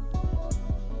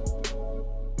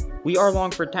 We are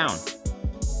Longford Town.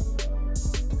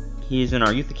 He's in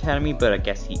our youth academy, but I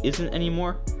guess he isn't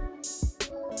anymore.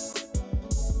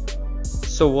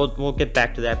 So we'll get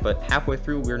back to that, but halfway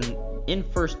through we're in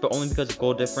first, but only because of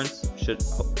goal difference.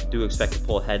 Do expect to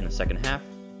pull ahead in the second half.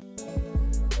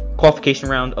 Qualification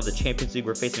round of the Champions League,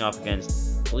 we're facing off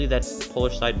against, I believe that's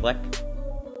Polish side Lech.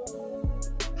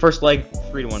 First leg,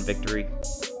 3-1 victory.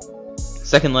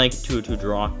 Second leg, 2-2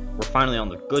 draw. We're finally on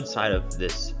the good side of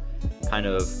this kind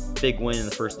of big win in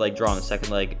the first leg, draw in the second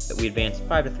leg. We advanced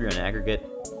 5-3 on aggregate.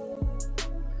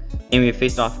 And we have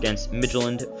faced off against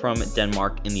Midtjylland from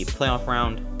Denmark in the playoff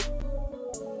round.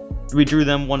 We drew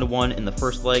them 1-1 in the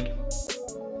first leg.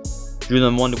 Drew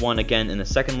them 1-1 again in the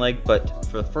second leg, but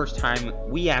for the first time,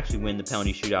 we actually win the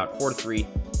penalty shootout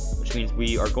 4-3, which means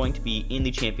we are going to be in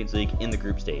the Champions League in the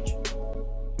group stage.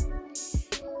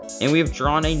 And we have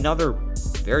drawn another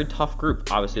very tough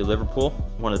group. Obviously, Liverpool,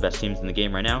 one of the best teams in the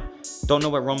game right now. Don't know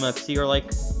what Roma FC are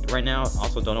like right now.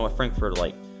 Also, don't know what Frankfurt are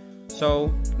like.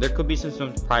 So, there could be some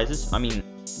surprises. I mean,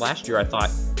 last time we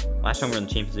were in the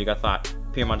Champions League, I thought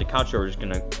Piemonte Calcio were just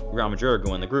going to Real Madrid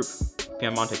go in the group.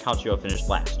 Piemonte Calcio finished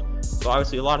last. So,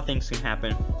 obviously, a lot of things can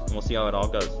happen, and we'll see how it all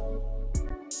goes.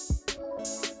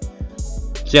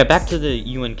 So, yeah, back to the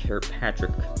Ewan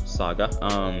Kirkpatrick saga.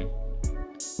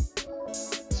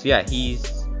 So, yeah,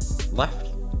 he's left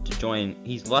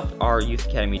our youth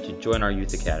academy to join our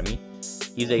youth academy.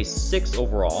 He's a 6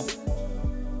 overall.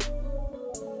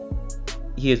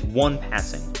 He has 1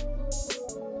 passing.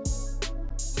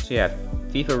 So yeah,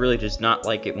 FIFA really does not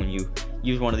like it when you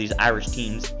use one of these Irish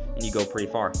teams and you go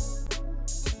pretty far.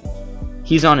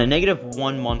 He's on a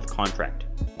 -1 month contract.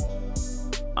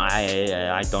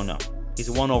 I don't know. He's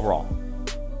a 1 overall.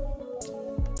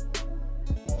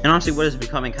 And honestly, what is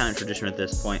becoming kind of tradition at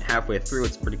this point, halfway through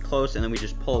it's pretty close, and then we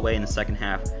just pull away in the second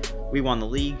half. We won the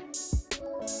league.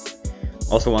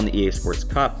 Also won the EA Sports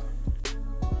Cup.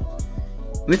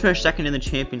 We finished second in the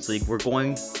Champions League. We're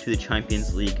going to the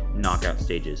Champions League knockout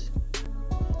stages.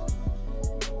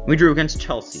 We drew against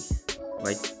Chelsea.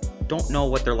 I don't know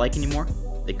what they're like anymore.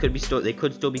 They could still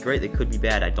be great. They could be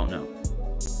bad. I don't know.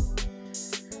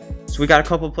 So we got a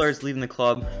couple of players leaving the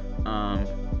club.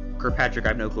 Kirkpatrick, I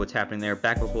have no clue what's happening there.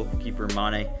 Backup goalkeeper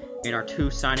Mane. And our 2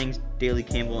 signings, Daley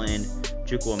Campbell and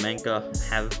Chukwuemeka,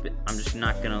 I'm just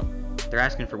not gonna. They're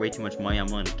asking for way too much money. I'm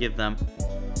willing to give them,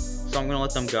 so I'm gonna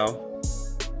let them go.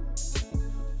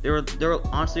 They were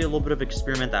honestly a little bit of an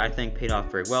experiment that I think paid off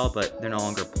very well, but they're no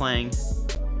longer playing.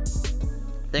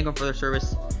 Thank them for their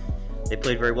service. They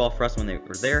played very well for us when they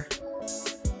were there,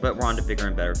 but we're on to bigger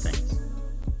and better things.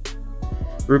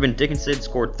 Ruben Dickinson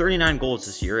scored 39 goals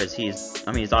this year, as he's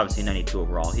obviously 92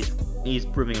 overall. He's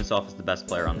proving himself as the best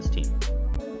player on this team.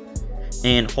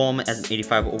 And Holm, as an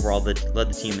 85 overall, that led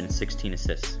the team in 16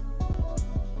 assists.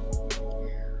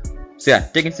 So yeah,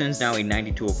 Dickinson is now a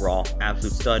 92 overall,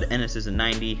 absolute stud. Ennis is a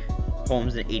 90,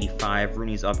 Holmes an 85,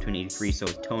 Rooney's up to an 83, so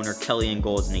is Toner. Kelly in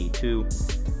goal is an 82.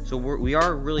 So we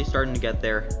are really starting to get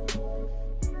there.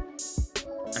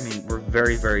 I mean, we're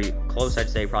very, very close. I'd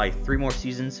say probably 3 more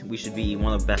seasons, we should be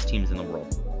one of the best teams in the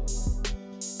world.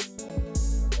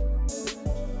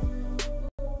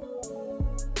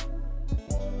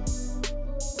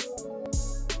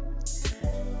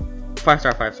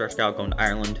 5-star, 5-star scout going to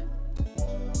Ireland.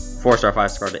 4-star,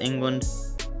 5-star to England.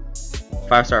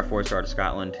 5-star, 4-star to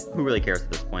Scotland. Who really cares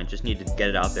at this point? Just need to get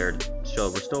it out there to show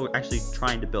we're still actually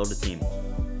trying to build a team.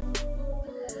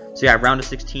 So yeah, round of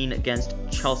 16 against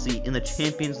Chelsea in the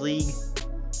Champions League.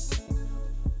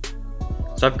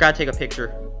 So I've got to take a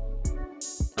picture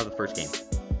of the first game.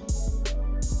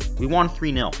 We won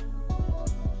 3-0.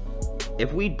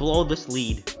 If we blow this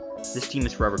lead, this team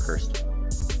is forever cursed.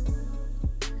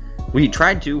 We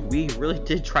really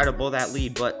did try to blow that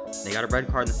lead, but they got a red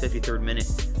card in the 53rd minute.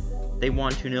 They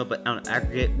won 2-0, but on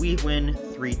aggregate, we win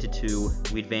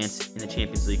 3-2. We advance in the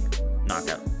Champions League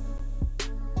knockout.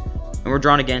 And we're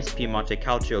drawn against Piemonte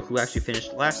Calcio, who actually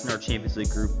finished last in our Champions League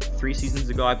group 3 seasons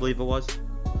ago, I believe it was.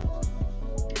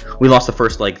 We lost the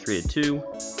first leg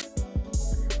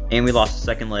 3-2, and we lost the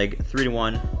second leg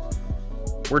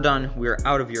 3-1. We're done. We're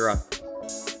out of Europe.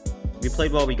 We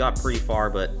played well. We got pretty far,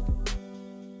 but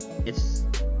it's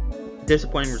a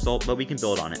disappointing result, but we can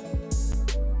build on it.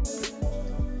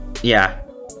 Yeah,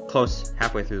 close,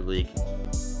 halfway through the league.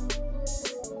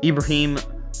 Ibrahim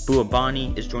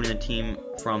Bouabani is joining the team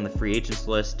from the free agents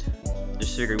list.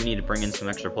 Just figured we need to bring in some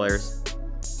extra players.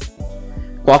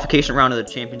 Qualification round of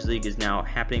the Champions League is now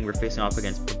happening. We're facing off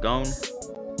against Pagon.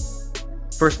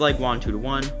 First leg won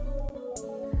 2-1.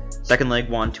 Second leg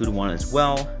won 2-1 as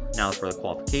well. Now for the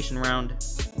qualification round.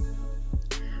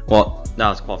 Well, that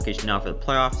was qualification now for the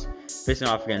playoffs. Facing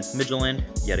off against Midtjylland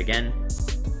yet again.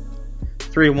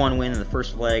 3-1 win in the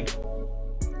first leg.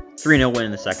 3-0 win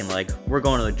in the second leg. We're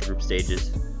going to the group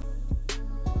stages.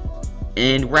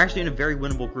 And we're actually in a very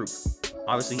winnable group.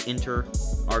 Obviously, Inter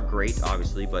are great,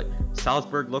 obviously, but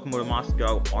Salzburg, Lokomotiv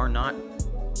Moscow are not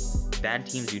bad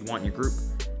teams you'd want in your group.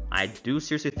 I do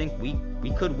seriously think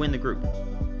we could win the group.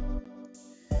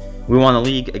 We won the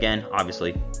league again,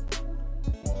 obviously.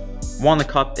 Won the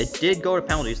cup. It did go to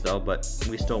penalties, though, but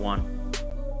we still won.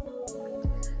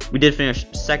 We did finish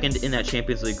second in that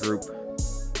Champions League group,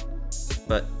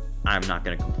 but I'm not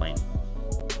going to complain.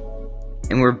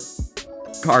 And we're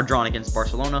drawn against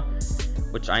Barcelona,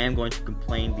 which I am going to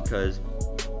complain because,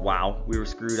 wow, we were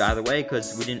screwed either way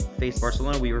because we didn't face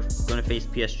Barcelona. We were going to face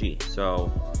PSG.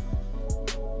 So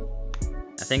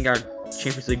I think our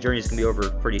Champions League journey is going to be over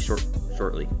pretty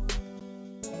shortly.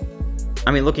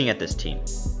 I mean, looking at this team,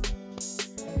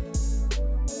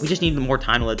 we just need more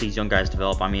time to let these young guys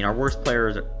develop. I mean, our worst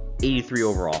players are 83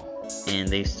 overall, and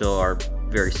they still are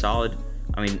very solid.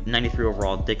 I mean, 93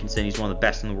 overall, Dickinson, he's one of the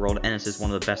best in the world. Ennis is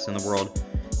one of the best in the world.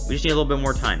 We just need a little bit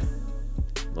more time.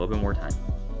 A little bit more time.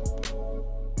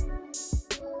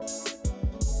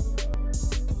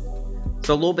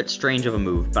 So a little bit strange of a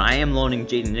move, but I am loaning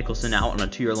Jaden Nicholson out on a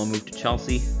 2-year loan move to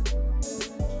Chelsea.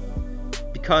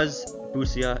 Because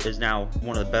Busia is now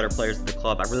one of the better players in the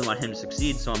club, I really want him to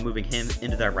succeed, so I'm moving him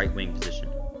into that right wing position.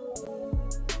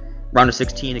 Round of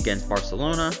 16 against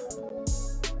Barcelona.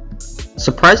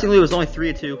 Surprisingly, it was only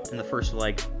 3-2 in the first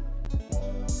leg.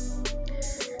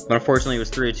 But unfortunately, it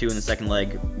was 3-2 in the second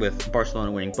leg with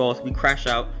Barcelona winning both. We crash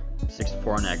out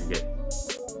 6-4 on aggregate.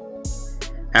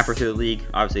 Halfway through the league,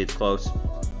 obviously it's close.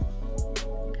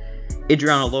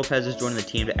 Adriano Lopez is joining the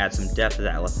team to add some depth to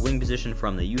that left wing position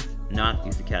from the youth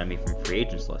academy from free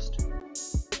agents list.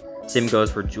 Same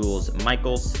goes for Jules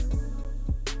Michaels.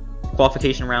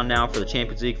 Qualification round now for the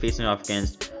Champions League, facing off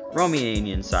against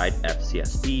Romanian side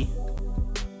FCSB.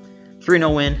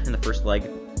 3-0 win in the first leg.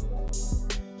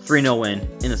 3-0 win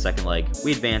in the second leg.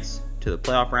 We advance to the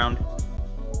playoff round,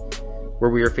 where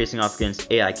we are facing off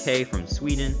against AIK from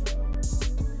Sweden.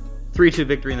 3-2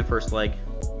 victory in the first leg.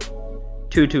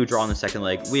 2-2 draw in the second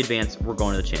leg. We advance. We're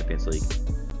going to the Champions League.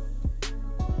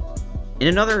 In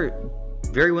another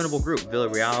very winnable group,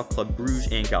 Villarreal, Club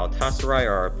Brugge, and Galatasaray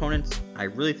are our opponents. I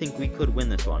really think we could win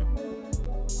this one.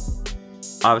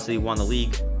 Obviously, we won the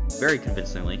league very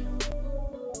convincingly.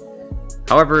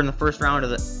 However, in the first round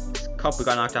of the cup, we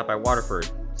got knocked out by Waterford,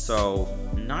 so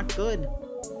not good.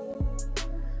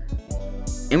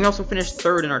 And we also finished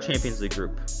third in our Champions League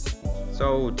group,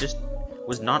 so just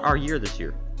was not our year this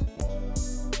year.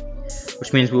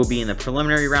 Which means we will be in the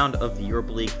preliminary round of the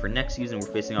Europa League for next season.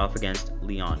 We're facing off against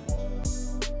Lyon.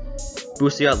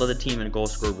 Busia led the team in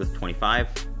goals scored with 25,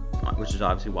 which is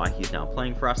obviously why he's now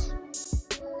playing for us.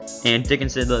 And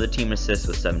Dickinson led the team in assists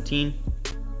with 17.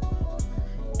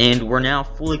 And we're now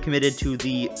fully committed to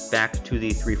back to the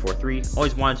 3-4-3.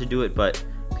 Always wanted to do it, but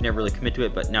could never really commit to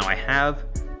it. But now I have,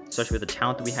 especially with the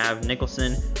talent that we have.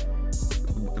 Nicholson,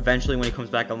 eventually when he comes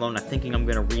back on loan, I'm thinking I'm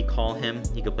going to recall him.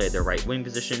 He could play the right wing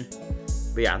position.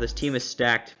 But yeah, this team is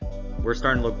stacked. We're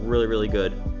starting to look really, really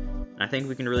good. And I think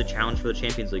we can really challenge for the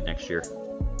Champions League next year.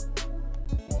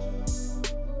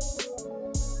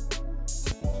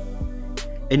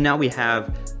 And now we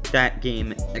have that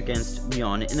game against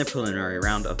Lyon in the preliminary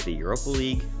round of the Europa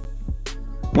League.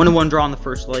 1-1 draw in the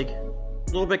first leg. A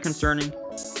little bit concerning,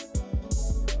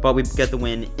 but we get the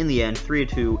win in the end,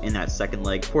 3-2 in that second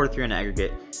leg, 4-3 on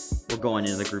aggregate. We're going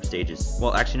into the group stages.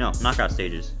 Well, actually no, knockout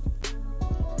stages.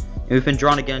 And we've been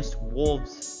drawn against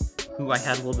Wolves, who I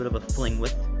had a little bit of a fling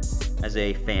with as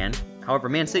a fan. However,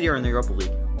 Man City are in the Europa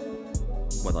League.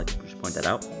 Would like to just point that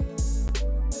out.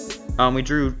 We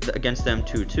drew against them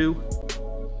 2-2.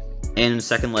 And in the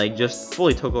second leg, just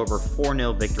fully took over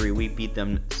 4-0 victory. We beat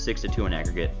them 6-2 in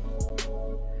aggregate.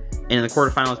 And in the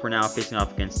quarterfinals, we're now facing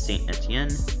off against Saint Etienne.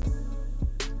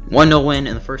 1-0 win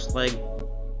in the first leg.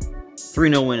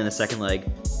 3-0 win in the second leg.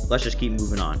 Let's just keep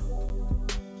moving on.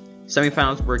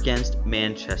 Semifinals were against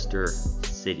Manchester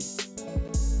City.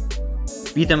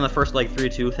 Beat them in the first leg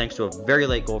 3-2 thanks to a very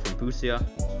late goal from Busia.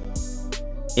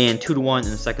 And 2-1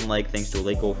 in the second leg thanks to a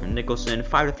late goal from Nicholson.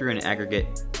 5-3 in aggregate.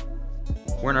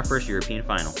 We're in our first European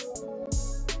final.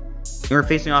 And we're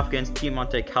facing off against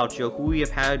Piemonte Calcio, who we have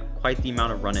had quite the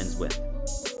amount of run-ins with.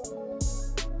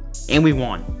 And we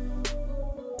won.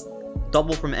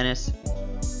 Double from Ennis.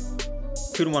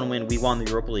 2-1 win, we won the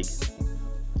Europa League.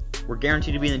 We're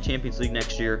guaranteed to be in the Champions League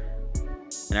next year,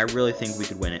 and I really think we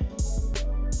could win it.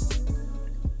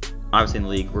 Obviously in the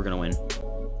league, we're going to win.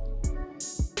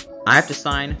 I have to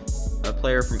sign a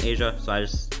player from Asia, so I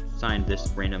just signed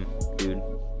this random dude.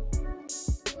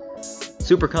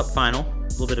 Super Cup final, a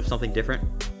little bit of something different.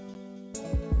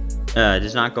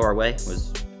 Does not go our way.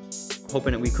 Was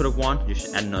hoping that we could have won,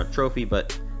 just add another trophy,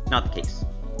 but not the case.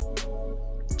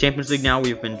 Champions League now,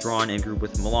 we've been drawn in group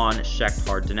with Milan,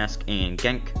 Shakhtar Donetsk, and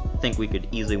Genk. Think we could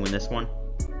easily win this one.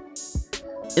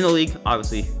 In the league,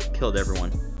 obviously, killed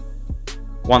everyone.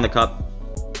 Won the cup.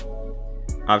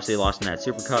 Obviously lost in that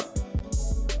Super Cup.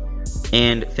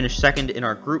 And finished second in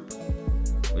our group,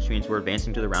 which means we're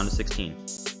advancing to the round of 16.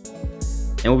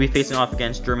 And we'll be facing off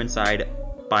against German side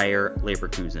Bayer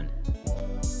Leverkusen.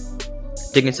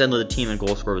 Dickinson led the team in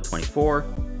goal scored with 24.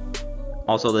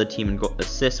 Also led the team in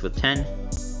assists with 10.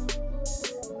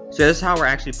 So this is how we're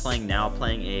actually playing now,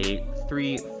 playing a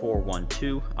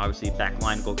 3-4-1-2. Obviously, back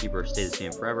line goalkeeper stays the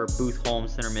same forever. Booth,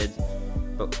 Holmes, center mids.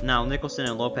 But now Nicholson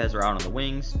and Lopez are out on the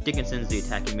wings. Dickinson's the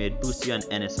attacking mid. Busia and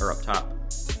Ennis are up top.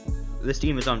 This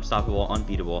team is unstoppable,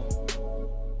 unbeatable.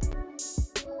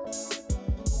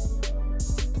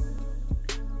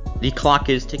 The clock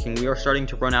is ticking. We are starting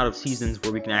to run out of seasons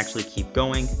where we can actually keep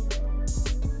going.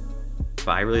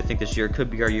 But I really think this year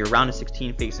could be our year. Round of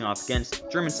 16 facing off against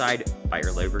German side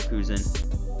Bayer Leverkusen.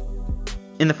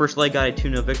 In the first leg, got a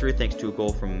 2-0 victory thanks to a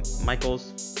goal from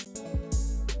Michaels.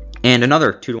 And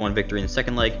another 2-1 victory in the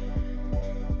second leg.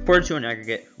 4-2 in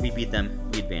aggregate. We beat them.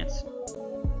 We advance.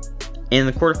 In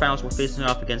the quarterfinals, we're facing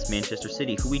off against Manchester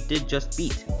City, who we did just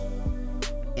beat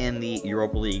in the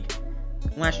Europa League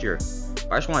last year.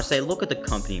 I just want to say, look at the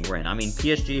company we're in. I mean,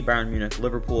 PSG, Bayern Munich,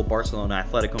 Liverpool, Barcelona,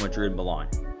 Atletico Madrid, Milan.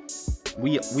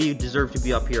 We deserve to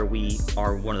be up here. We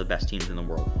are one of the best teams in the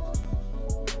world.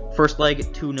 First leg,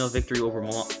 2-0 victory over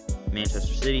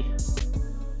Manchester City.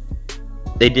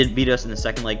 They did beat us in the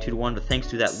second leg 2-1, but thanks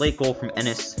to that late goal from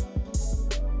Ennis,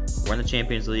 we're in the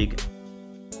Champions League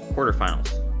quarterfinals.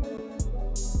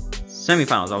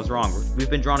 Semifinals, I was wrong. We've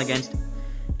been drawn against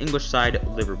English side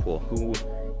Liverpool, who,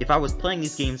 if I was playing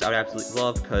these games, I would absolutely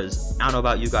love, because I don't know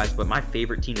about you guys, but my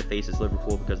favorite team to face is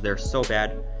Liverpool because they're so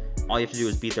bad. All you have to do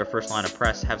is beat their first line of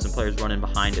press, have some players run in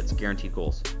behind, it's guaranteed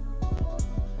goals.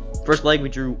 First leg, we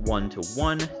drew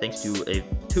 1-1, thanks to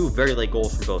two very late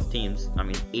goals from both teams. I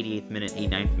mean, 88th minute,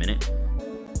 89th minute.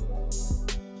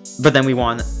 But then we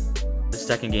won the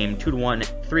second game,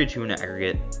 2-1, 3-2 in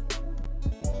aggregate.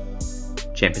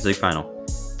 Champions League final.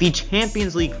 The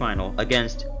Champions League final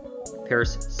against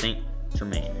Paris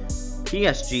Saint-Germain.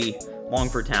 PSG,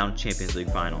 Longford Town, Champions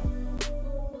League final.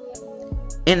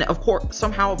 And of course,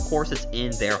 somehow, of course, it's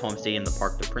in their home stadium, the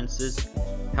Parc des Princes.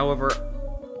 However,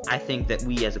 I think that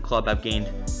we as a club have gained,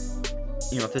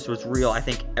 if this was real, I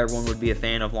think everyone would be a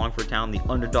fan of Longford Town, the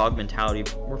underdog mentality.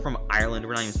 We're from Ireland,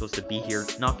 we're not even supposed to be here.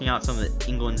 Knocking out some of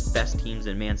England's best teams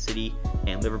in Man City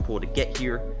and Liverpool to get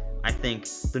here, I think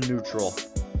the neutral,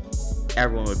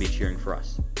 everyone would be cheering for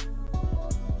us.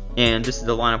 And this is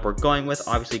the lineup we're going with.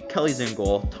 Obviously, Kelly's in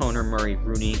goal, Toner, Murray,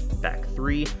 Rooney, back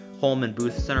three. Holman,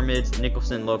 Booth, center mids,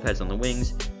 Nicholson, Lopez on the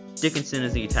wings. Dickinson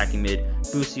is the attacking mid.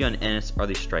 Busia and Ennis are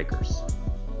the strikers.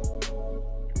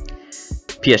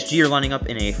 PSG are lining up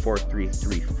in a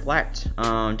 4-3-3 flat.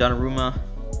 Donnarumma,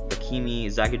 Hakimi,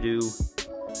 Zagadou,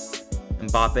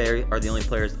 Mbappe are the only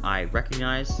players I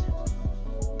recognize.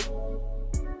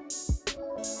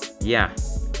 Yeah.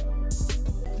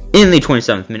 In the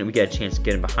 27th minute, we get a chance to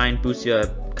get in behind.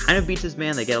 Busia kind of beats his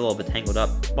man. They get a little bit tangled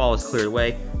up. Ball is cleared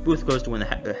away. Booth goes to win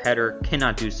the header.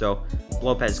 Cannot do so.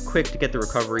 Lopez quick to get the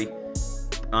recovery.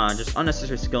 Just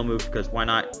unnecessary skill move because why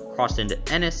not? Crossed into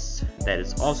Ennis. That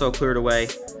is also cleared away.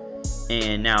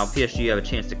 And now PSG have a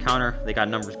chance to counter. They got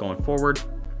numbers going forward.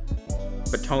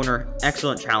 But Toner,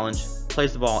 excellent challenge.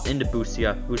 Plays the ball into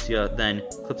Busia. Busia then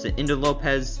clips it into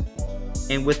Lopez.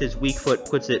 And with his weak foot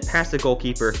puts it past the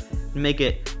goalkeeper to make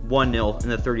it 1-0 in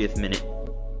the 30th minute.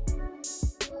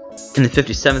 In the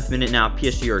 57th minute now,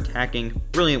 PSG are attacking.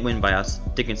 Brilliant win by us.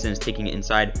 Dickinson is taking it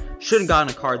inside. Should have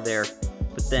gotten a card there.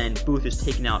 But then Booth is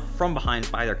taken out from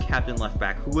behind by their captain left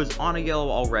back, who was on a yellow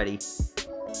already.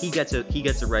 He gets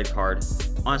a red card.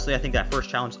 Honestly, I think that first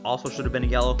challenge also should have been a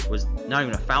yellow. Was not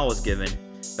even a foul was given.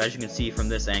 But as you can see from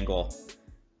this angle,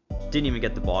 didn't even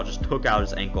get the ball, just took out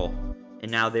his ankle.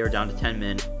 And now they are down to 10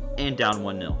 men and down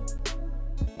 1-0.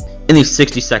 In the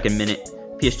 62nd minute,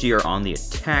 PSG are on the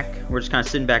attack. We're just kind of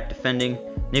sitting back defending.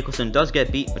 Nicholson does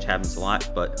get beat, which happens a lot,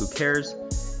 but who cares?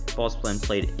 Ball's been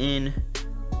played in.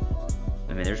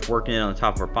 I mean, they're just working it on the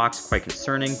top of our box, quite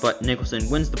concerning, but Nicholson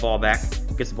wins the ball back,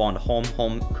 gets the ball into Holm.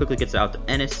 Holm quickly gets it out to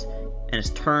Ennis.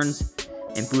 Ennis turns,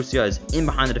 and Busia is in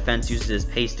behind the defense, uses his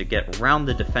pace to get around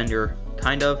the defender,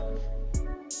 kind of.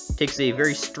 Takes a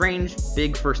very strange,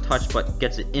 big first touch, but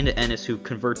gets it into Ennis, who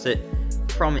converts it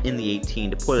from in the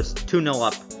 18 to put us 2-0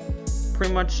 up.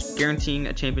 Pretty much guaranteeing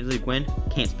a Champions League win.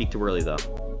 Can't speak too early, though.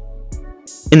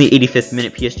 In the 85th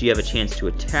minute, PSG have a chance to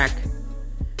attack.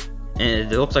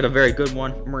 And it looks like a very good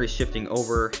one. Murray's shifting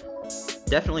over.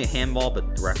 Definitely a handball,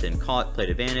 but the ref didn't call it. Played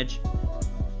advantage.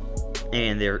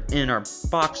 And they're in our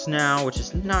box now, which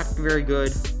is not very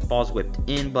good. Ball's whipped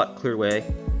in, but cleared away.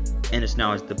 Ennis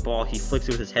now has the ball. He flicks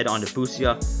it with his head onto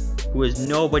Busia, who has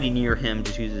nobody near him.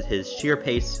 Just uses his sheer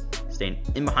pace, staying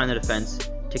in behind the defense.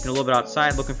 Taking a little bit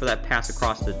outside, looking for that pass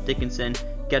across to Dickinson.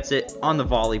 Gets it on the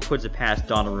volley, puts it past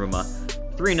Donnarumma.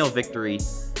 3-0 victory.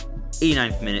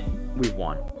 89th minute, we've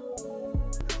won.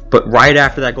 But right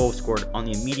after that goal was scored, on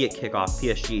the immediate kickoff,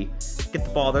 PSG get the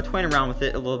ball. They're toying around with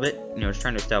it a little bit, just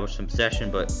trying to establish some possession.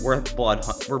 But we're blood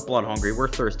hungry. We're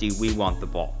thirsty. We want the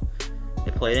ball.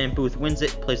 They play it in. Booth wins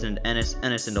it. Plays it into Ennis.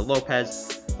 Ennis into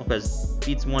Lopez. Lopez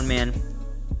beats one man.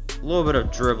 A little bit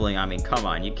of dribbling. I mean, come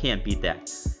on, you can't beat that.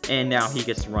 And now he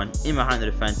gets to run in behind the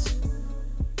defense,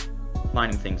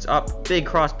 lining things up. Big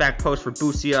cross back post for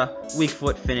Busia. Weak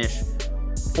foot finish.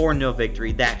 4-0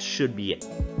 victory. That should be it.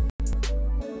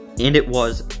 And it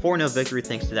was 4-0 victory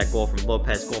thanks to that goal from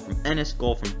Lopez, goal from Ennis,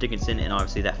 goal from Dickinson, and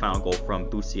obviously that final goal from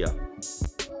Busia.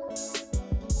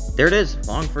 There it is,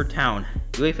 Longford Town,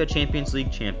 UEFA Champions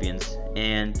League champions,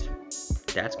 and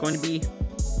that's going to be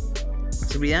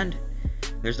the end.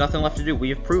 There's nothing left to do. We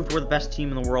have proved we're the best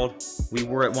team in the world. We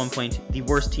were at one point the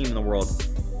worst team in the world,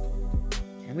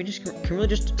 and we just can really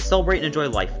just celebrate and enjoy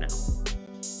life now.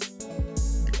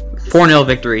 4-0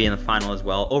 victory in the final as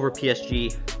well over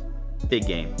PSG. Big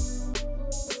game.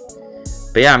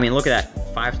 But yeah, I mean, look at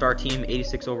that. 5-star team,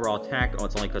 86 overall attack. Oh,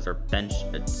 it's only because our bench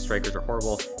strikers are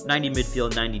horrible. 90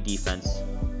 midfield, 90 defense.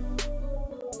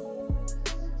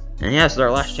 And yeah, this is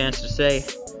our last chance to say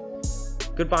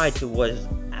goodbye to what is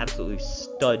absolutely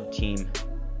stud team.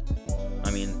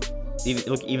 I mean,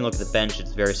 even look at the bench.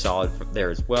 It's very solid there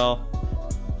as well.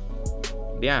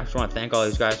 But yeah, I just want to thank all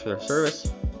these guys for their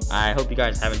service. I hope you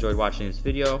guys have enjoyed watching this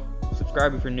video.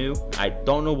 Subscribe if you're new. I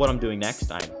don't know what I'm doing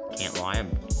next. I can't lie. I'm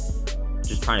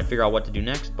just trying to figure out what to do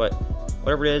next. But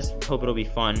whatever it is, hope it'll be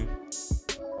fun.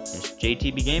 It's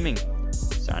JTB Gaming,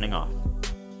 signing off.